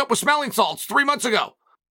to wake up with smelling salts 3 months ago.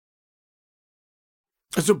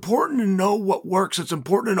 It's important to know what works. It's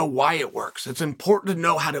important to know why it works. It's important to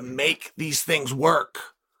know how to make these things work.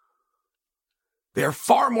 They are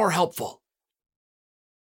far more helpful.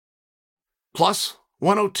 Plus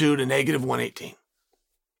 102 to negative 118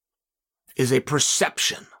 is a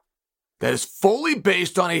perception that is fully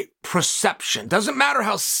based on a perception. Doesn't matter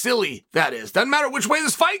how silly that is. Doesn't matter which way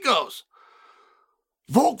this fight goes.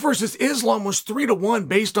 Volk versus Islam was 3-1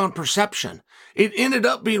 based on perception. It ended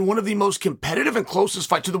up being one of the most competitive and closest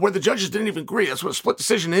fights to where the judges didn't even agree. That's what a split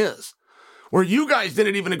decision is. Where you guys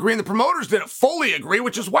didn't even agree and the promoters didn't fully agree,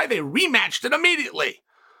 which is why they rematched it immediately.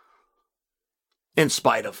 In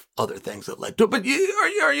spite of other things that led to it. But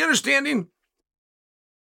are you understanding?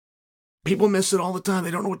 People miss it all the time.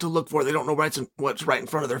 They don't know what to look for. They don't know what's right in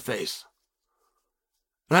front of their face.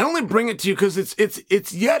 And I only bring it to you because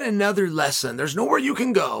it's yet another lesson. There's nowhere you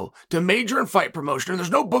can go to major in fight promotion, and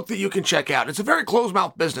there's no book that you can check out. It's a very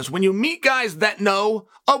closed-mouth business. When you meet guys that know,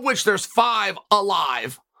 of which there's 5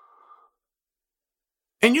 alive,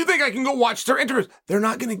 and you think I can go watch their interviews, they're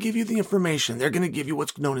not going to give you the information. They're going to give you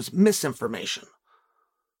what's known as misinformation.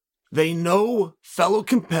 They know fellow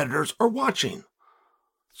competitors are watching.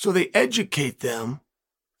 So they educate them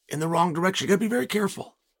in the wrong direction. You got to be very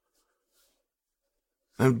careful.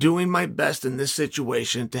 I'm doing my best in this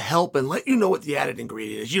situation to help and let you know what the added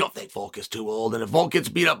ingredient is. You don't think Volk is too old. And if Volk gets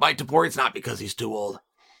beat up by Topuria, it's not because he's too old.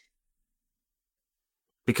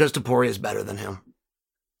 Because Topuria is better than him.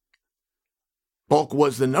 Volk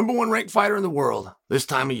was the #1 ranked fighter in the world this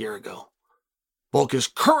time a year ago. Volk is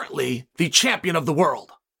currently the champion of the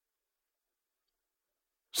world.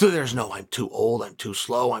 So there's no, I'm too old, I'm too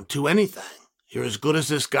slow, I'm too anything. You're as good as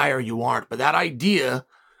this guy or you aren't. But that idea,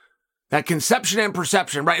 that conception and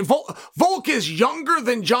perception, right? Volk is younger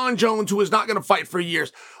than John Jones, who is not going to fight for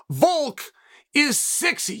years. Volk is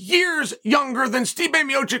 6 years younger than Stipe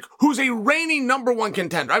Miocic, who's a reigning #1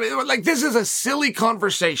 contender. I mean, like, this is a silly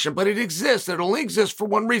conversation, but it exists. It only exists for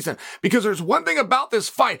one reason. Because there's one thing about this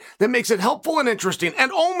fight that makes it helpful and interesting,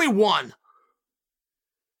 and only one.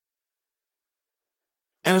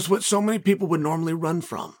 And it's what so many people would normally run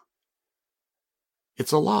from.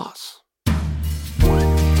 it's a loss.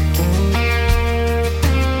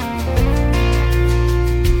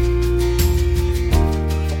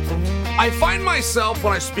 I find myself,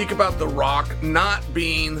 when I speak about The Rock, not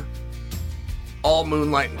being all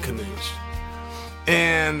moonlight and canoes.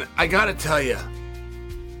 And I gotta tell you,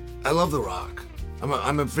 I love The Rock.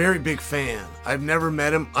 I'm a very big fan. I've never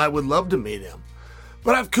met him. I would love to meet him.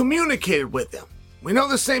 But I've communicated with him. We know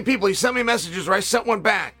the same people. He sent me messages, or I sent one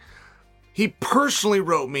back. He personally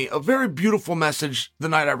wrote me a very beautiful message the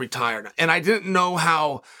night I retired. And I didn't know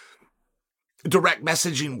how direct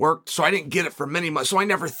messaging worked, so I didn't get it for many months, so I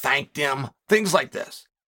never thanked him, things like this.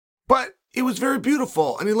 But it was very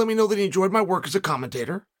beautiful, and he let me know that he enjoyed my work as a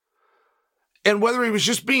commentator. And whether he was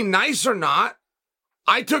just being nice or not,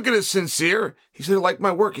 I took it as sincere. He said he liked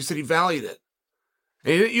my work. He said he valued it.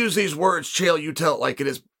 And he didn't use these words, Chael, you tell it like it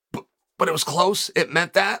is, but it was close. It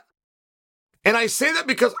meant that. And I say that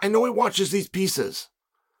because I know he watches these pieces.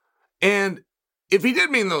 And if he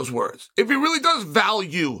did mean those words, if he really does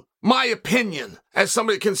value my opinion as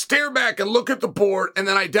somebody that can stare back and look at the board and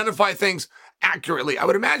then identify things accurately, I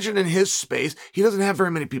would imagine in his space, he doesn't have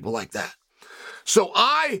very many people like that. So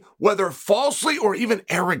I, whether falsely or even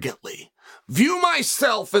arrogantly, view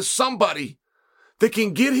myself as somebody that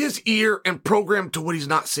can get his ear and program to what he's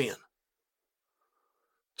not seeing.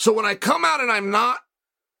 So when I come out and I'm not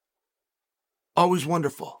always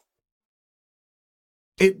wonderful,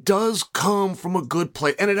 it does come from a good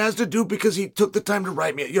place. And it has to do because he took the time to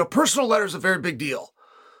write me. You know, personal letter is a very big deal.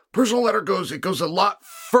 Personal letter goes a lot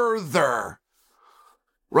further,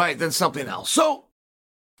 right, than something else. So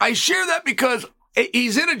I share that because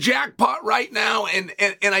he's in a jackpot right now, and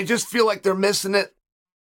I just feel like they're missing it.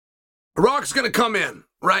 Rock's going to come in,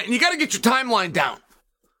 right? And you got to get your timeline down.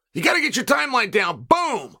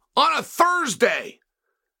 Boom! On a Thursday,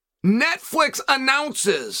 Netflix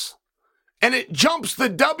announces, and it jumps the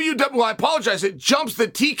it jumps the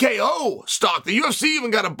TKO stock. The UFC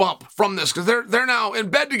even got a bump from this because they're now in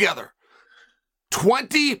bed together.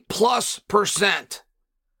 20+%.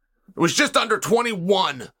 It was just under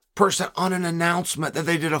 21% on an announcement that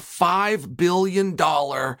they did a $5 billion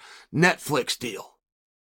Netflix deal.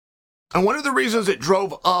 And one of the reasons it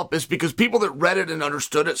drove up is because people that read it and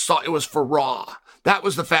understood it saw it was for Raw. That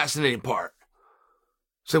was the fascinating part.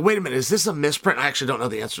 So wait a minute, is this a misprint? I actually don't know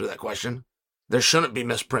the answer to that question. There shouldn't be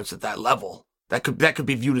misprints at that level. That could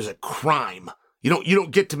be viewed as a crime. You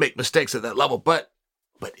don't get to make mistakes at that level, but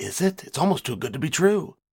is it? It's almost too good to be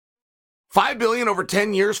true. $5 billion over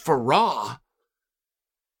 10 years for Raw.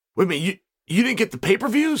 Wait a minute, you didn't get the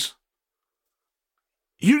pay-per-views?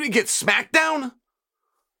 You didn't get SmackDown?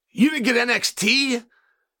 You didn't get NXT?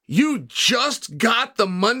 You just got the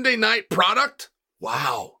Monday night product?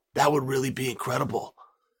 Wow, that would really be incredible.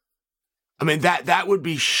 I mean, that would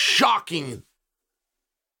be shockingly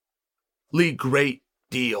great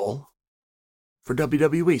deal for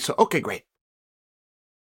WWE. So, okay, great.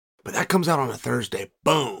 But that comes out on a Thursday.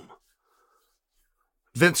 Boom.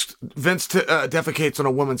 Vince defecates on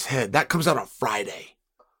a woman's head. That comes out on Friday.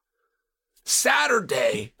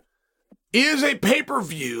 Saturday is a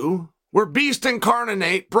pay-per-view where Beast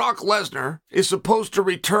Incarnate, Brock Lesnar, is supposed to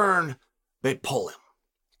return. They pull him.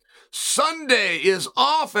 Sunday is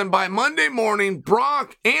off, and by Monday morning,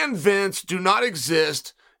 Brock and Vince do not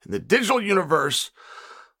exist in the digital universe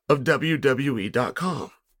of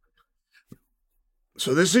WWE.com.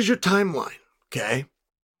 So this is your timeline, okay?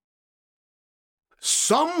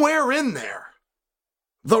 Somewhere in there,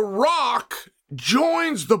 The Rock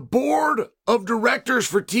joins the board of directors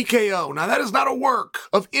for TKO. Now, that is not a work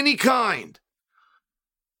of any kind.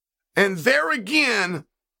 And there again,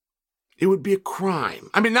 it would be a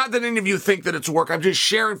crime. I mean, not that any of you think that it's work. I'm just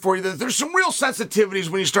sharing for you that there's some real sensitivities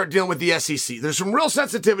when you start dealing with the SEC. There's some real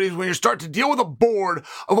sensitivities when you start to deal with a board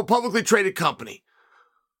of a publicly traded company,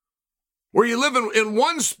 where you live in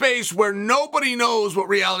one space where nobody knows what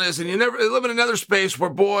reality is, and you never live in another space where,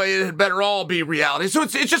 boy, it had better all be reality. So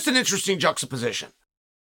it's just an interesting juxtaposition.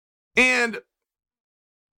 And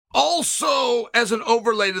also, as an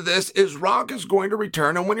overlay to this, is Rock is going to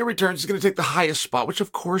return, and when he returns, he's going to take the highest spot, which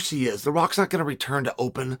of course he is. The Rock's not going to return to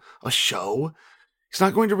open a show. He's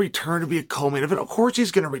not going to return to be a co-main event. Of course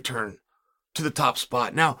he's going to return to the top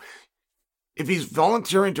spot. Now, if he's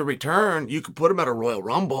volunteering to return, you could put him at a Royal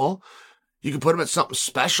Rumble. You could put him at something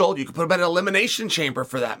special. You could put him at an Elimination Chamber,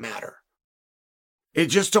 for that matter. It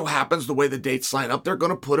just so happens the way the dates line up, they're going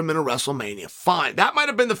to put him in a WrestleMania. Fine. That might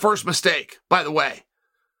have been the first mistake, by the way.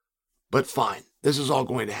 But fine. This is all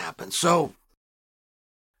going to happen. So,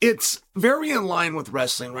 It's very in line with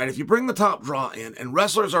wrestling, right? If you bring the top draw in, and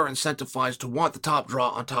wrestlers are incentivized to want the top draw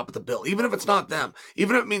on top of the bill, even if it's not them,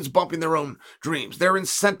 even if it means bumping their own dreams, they're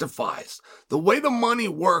incentivized. The way the money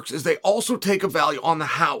works is they also take a value on the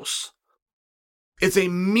house. It's a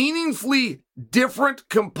meaningfully different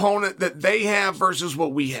component that they have versus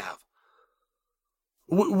what we have.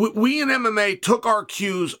 We in MMA took our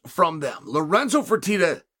cues from them. Lorenzo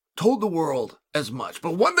Fertitta told the world as much.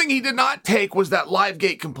 But one thing he did not take was that live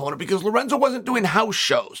gate component, because Lorenzo wasn't doing house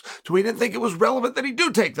shows. So he didn't think it was relevant that he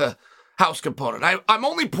do take the house component. I'm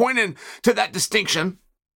only pointing to that distinction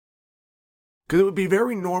because it would be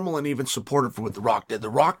very normal and even supportive for what The Rock did. The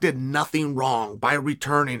Rock did nothing wrong by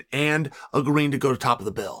returning and agreeing to go to top of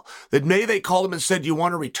the bill. That May they called him and said, "Do you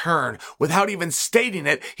want to return?" Without even stating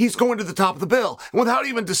it, he's going to the top of the bill. And without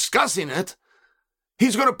even discussing it,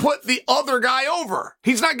 he's going to put the other guy over.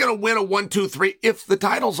 He's not going to win a 1, 2, 3 if the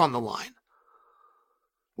title's on the line.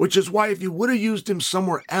 Which is why if you would have used him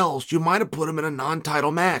somewhere else, you might have put him in a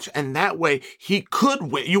non-title match. And that way he could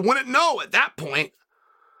win. You wouldn't know at that point.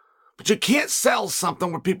 But you can't sell something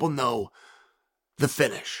where people know the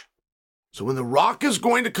finish. So when The Rock is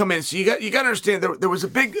going to come in, so you got to understand there was a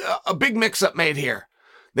big mix-up made here.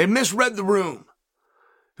 They misread the room.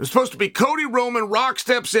 It was supposed to be Cody Roman, Rock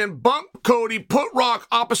steps in, bump Cody, put Rock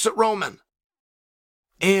opposite Roman.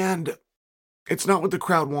 And it's not what the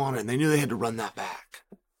crowd wanted. They knew they had to run that back.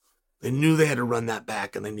 They knew they had to run that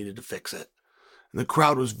back and they needed to fix it. And the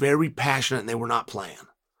crowd was very passionate and they were not playing.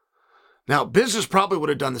 Now, business probably would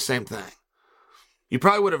have done the same thing. You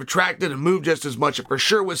probably would have attracted and moved just as much. It for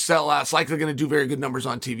sure would sell out. It's likely going to do very good numbers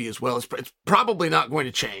on TV as well. It's probably not going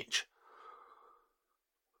to change.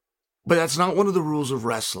 But that's not one of the rules of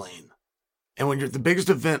wrestling. And when you're at the biggest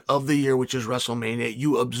event of the year, which is WrestleMania,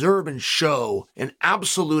 you observe and show an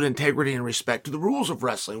absolute integrity and respect to the rules of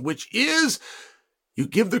wrestling, which is you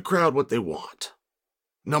give the crowd what they want.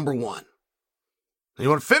 Number one. You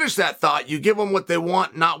want to finish that thought, you give them what they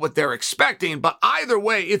want, not what they're expecting. But either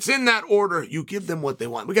way, it's in that order. You give them what they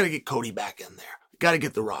want. We got to get Cody back in there. We got to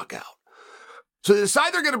get The Rock out. So they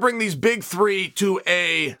decide they're going to bring these big three to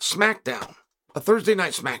a SmackDown, a Thursday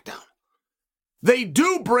night SmackDown. They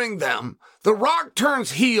do bring them. The Rock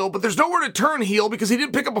turns heel, but there's nowhere to turn heel because he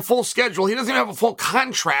didn't pick up a full schedule. He doesn't even have a full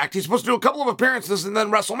contract. He's supposed to do a couple of appearances and then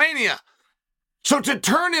WrestleMania. So to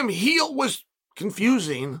turn him heel was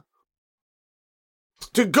confusing.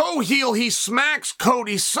 To go heel, he smacks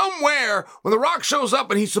Cody somewhere when The Rock shows up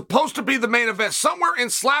and he's supposed to be the main event. Somewhere in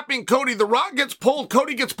slapping Cody, The Rock gets pulled,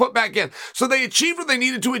 Cody gets put back in. So they achieved what they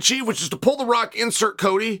needed to achieve, which is to pull The Rock, insert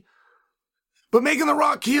Cody. But making The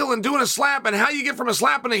Rock heel and doing a slap, and how you get from a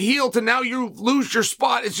slap and a heel to now you lose your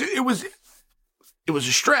spot, it was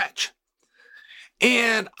a stretch.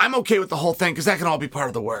 And I'm okay with the whole thing because that can all be part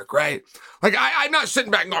of the work, right? Like, I'm not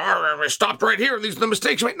sitting back and going, I stopped right here. These are the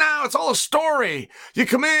mistakes you make. No, it's all a story. You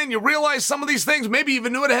come in, you realize some of these things, maybe you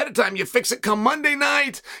even knew it ahead of time. You fix it come Monday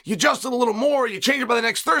night, you adjust it a little more, you change it by the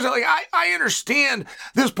next Thursday. Like, I understand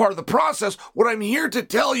this part of the process. What I'm here to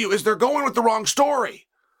tell you is they're going with the wrong story.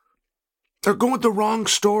 They're going with the wrong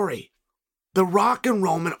story. The Rock and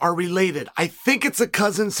Roman are related. I think it's a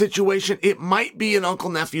cousin situation. It might be an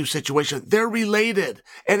uncle-nephew situation. They're related,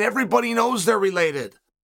 and everybody knows they're related.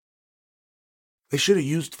 They should have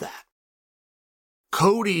used that.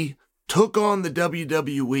 Cody took on the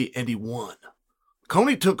WWE, and he won.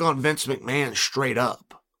 Cody took on Vince McMahon straight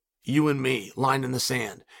up. You and me, line in the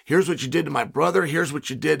sand. Here's what you did to my brother. Here's what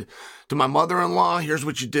you did to my mother-in-law. Here's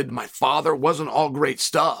what you did to my father. It wasn't all great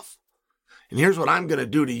stuff. And here's what I'm going to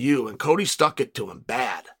do to you. And Cody stuck it to him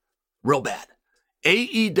bad, real bad.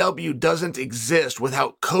 AEW doesn't exist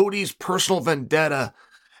without Cody's personal vendetta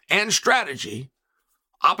and strategy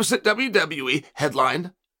opposite WWE,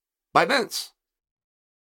 headlined by Vince.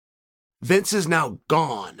 Vince is now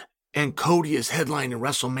gone, and Cody is headlining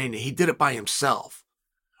WrestleMania. He did it by himself.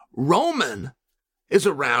 Roman is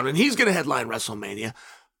around, and he's going to headline WrestleMania,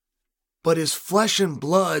 but his flesh and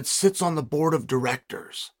blood sits on the board of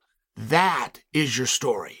directors. That is your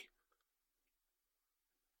story.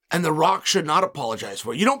 And The Rock should not apologize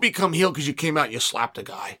for it. You don't become heel because you came out and you slapped a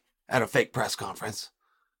guy at a fake press conference.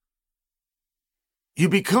 You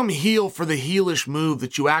become heel for the heelish move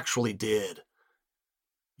that you actually did.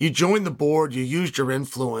 You joined the board, you used your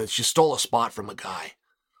influence, you stole a spot from a guy.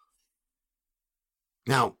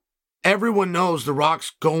 Now, everyone knows The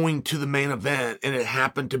Rock's going to the main event, and it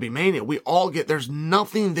happened to be Mania. We all get, there's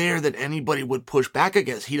nothing there that anybody would push back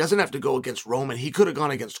against. He doesn't have to go against Roman. He could have gone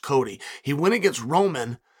against Cody. He went against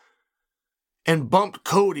Roman and bumped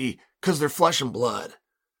Cody because they're flesh and blood.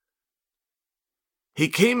 He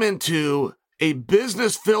came into a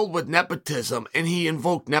business filled with nepotism, and he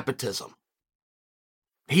invoked nepotism.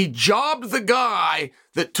 He jobbed the guy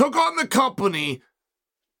that took on the company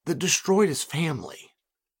that destroyed his family.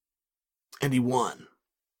 And he won.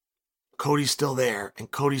 Cody's still there, and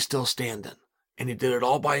Cody's still standing. And he did it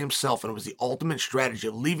all by himself, and it was the ultimate strategy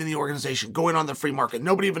of leaving the organization, going on the free market.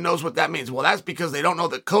 Nobody even knows what that means. Well, that's because they don't know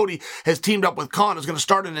that Cody has teamed up with Khan, who's going to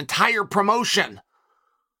start an entire promotion.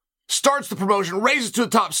 Starts the promotion, raises to the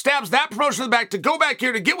top, stabs that promotion in the back to go back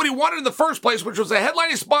here to get what he wanted in the first place, which was a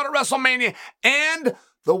headlining spot at WrestleMania and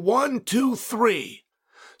the 1, 2, 3.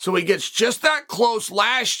 So he gets just that close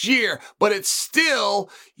last year, but it's still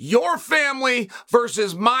your family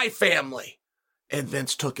versus my family. And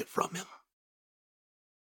Vince took it from him.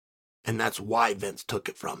 And that's why Vince took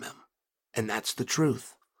it from him. And that's the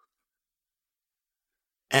truth.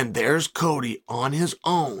 And there's Cody on his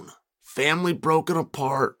own. Family broken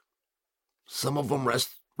apart. Some of them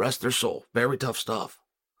rest their soul. Very tough stuff.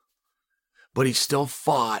 But he still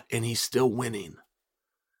fought and he's still winning.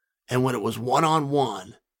 And when it was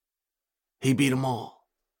one-on-one, he beat them all.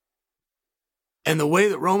 And the way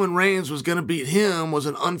that Roman Reigns was going to beat him was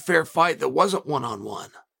an unfair fight that wasn't one-on-one.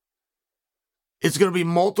 It's going to be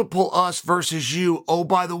multiple us versus you. Oh,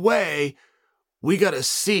 by the way, we got a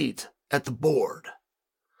seat at the board.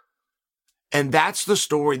 And that's the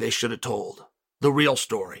story they should have told. The real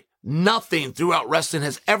story. Nothing throughout wrestling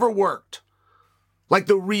has ever worked like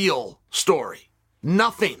the real story.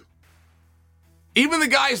 Nothing. Even the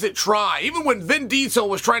guys that try, even when Vin Diesel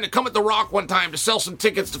was trying to come at The Rock one time to sell some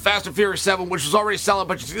tickets to Fast and Furious 7, which was already selling,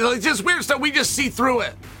 but it's just weird stuff, we just see through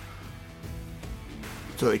it.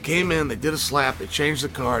 So they came in, they did a slap, they changed the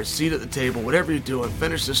card, seat at the table, whatever you do, and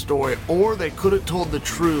finish the story. Or they could have told the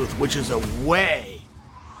truth, which is a way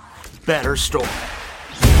better story.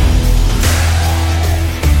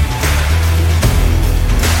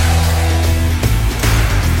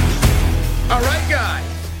 All right, guys,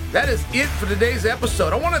 that is it for today's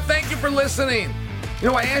episode. I want to thank you for listening. You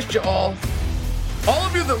know, I asked you all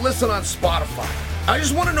of you that listen on Spotify, I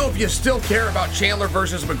just want to know if you still care about Chandler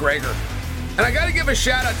versus McGregor. And I got to give a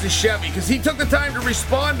shout out to Chevy because he took the time to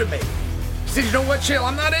respond to me. He said, you know what, Chael,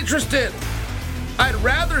 I'm not interested. I'd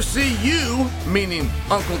rather see you, meaning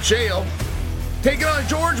Uncle Chael, taking on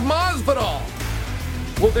George Masvidal.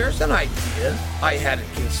 Well, there's an idea I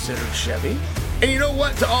hadn't considered, Chevy. And you know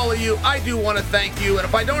what, to all of you, I do want to thank you. And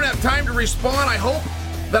if I don't have time to respond, I hope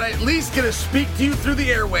that I at least get to speak to you through the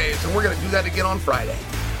airwaves. And we're going to do that again on Friday.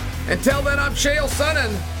 Until then, I'm Chael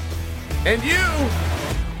Sonnen, and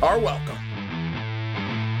you are welcome.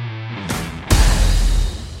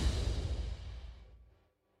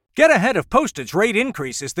 Get ahead of postage rate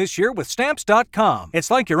increases this year with Stamps.com.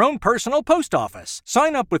 It's like your own personal post office.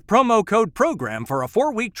 Sign up with promo code PROGRAM for a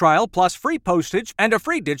 4-week trial plus free postage and a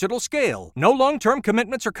free digital scale. No long-term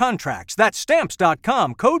commitments or contracts. That's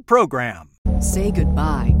Stamps.com, code PROGRAM. Say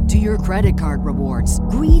goodbye to your credit card rewards.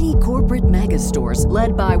 Greedy corporate mega stores,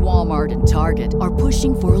 led by Walmart and Target, are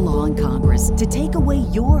pushing for a law in Congress to take away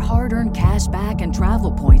your hard-earned cash back and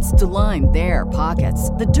travel points to line their pockets.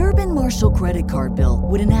 The Durbin-Marshall credit card bill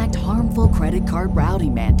would enact harmful credit card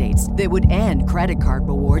routing mandates that would end credit card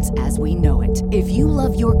rewards as we know it. If you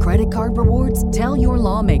love your credit card rewards, tell your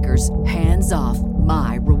lawmakers, hands off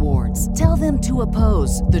my rewards. Tell them to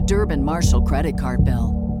oppose the Durbin-Marshall credit card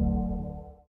bill.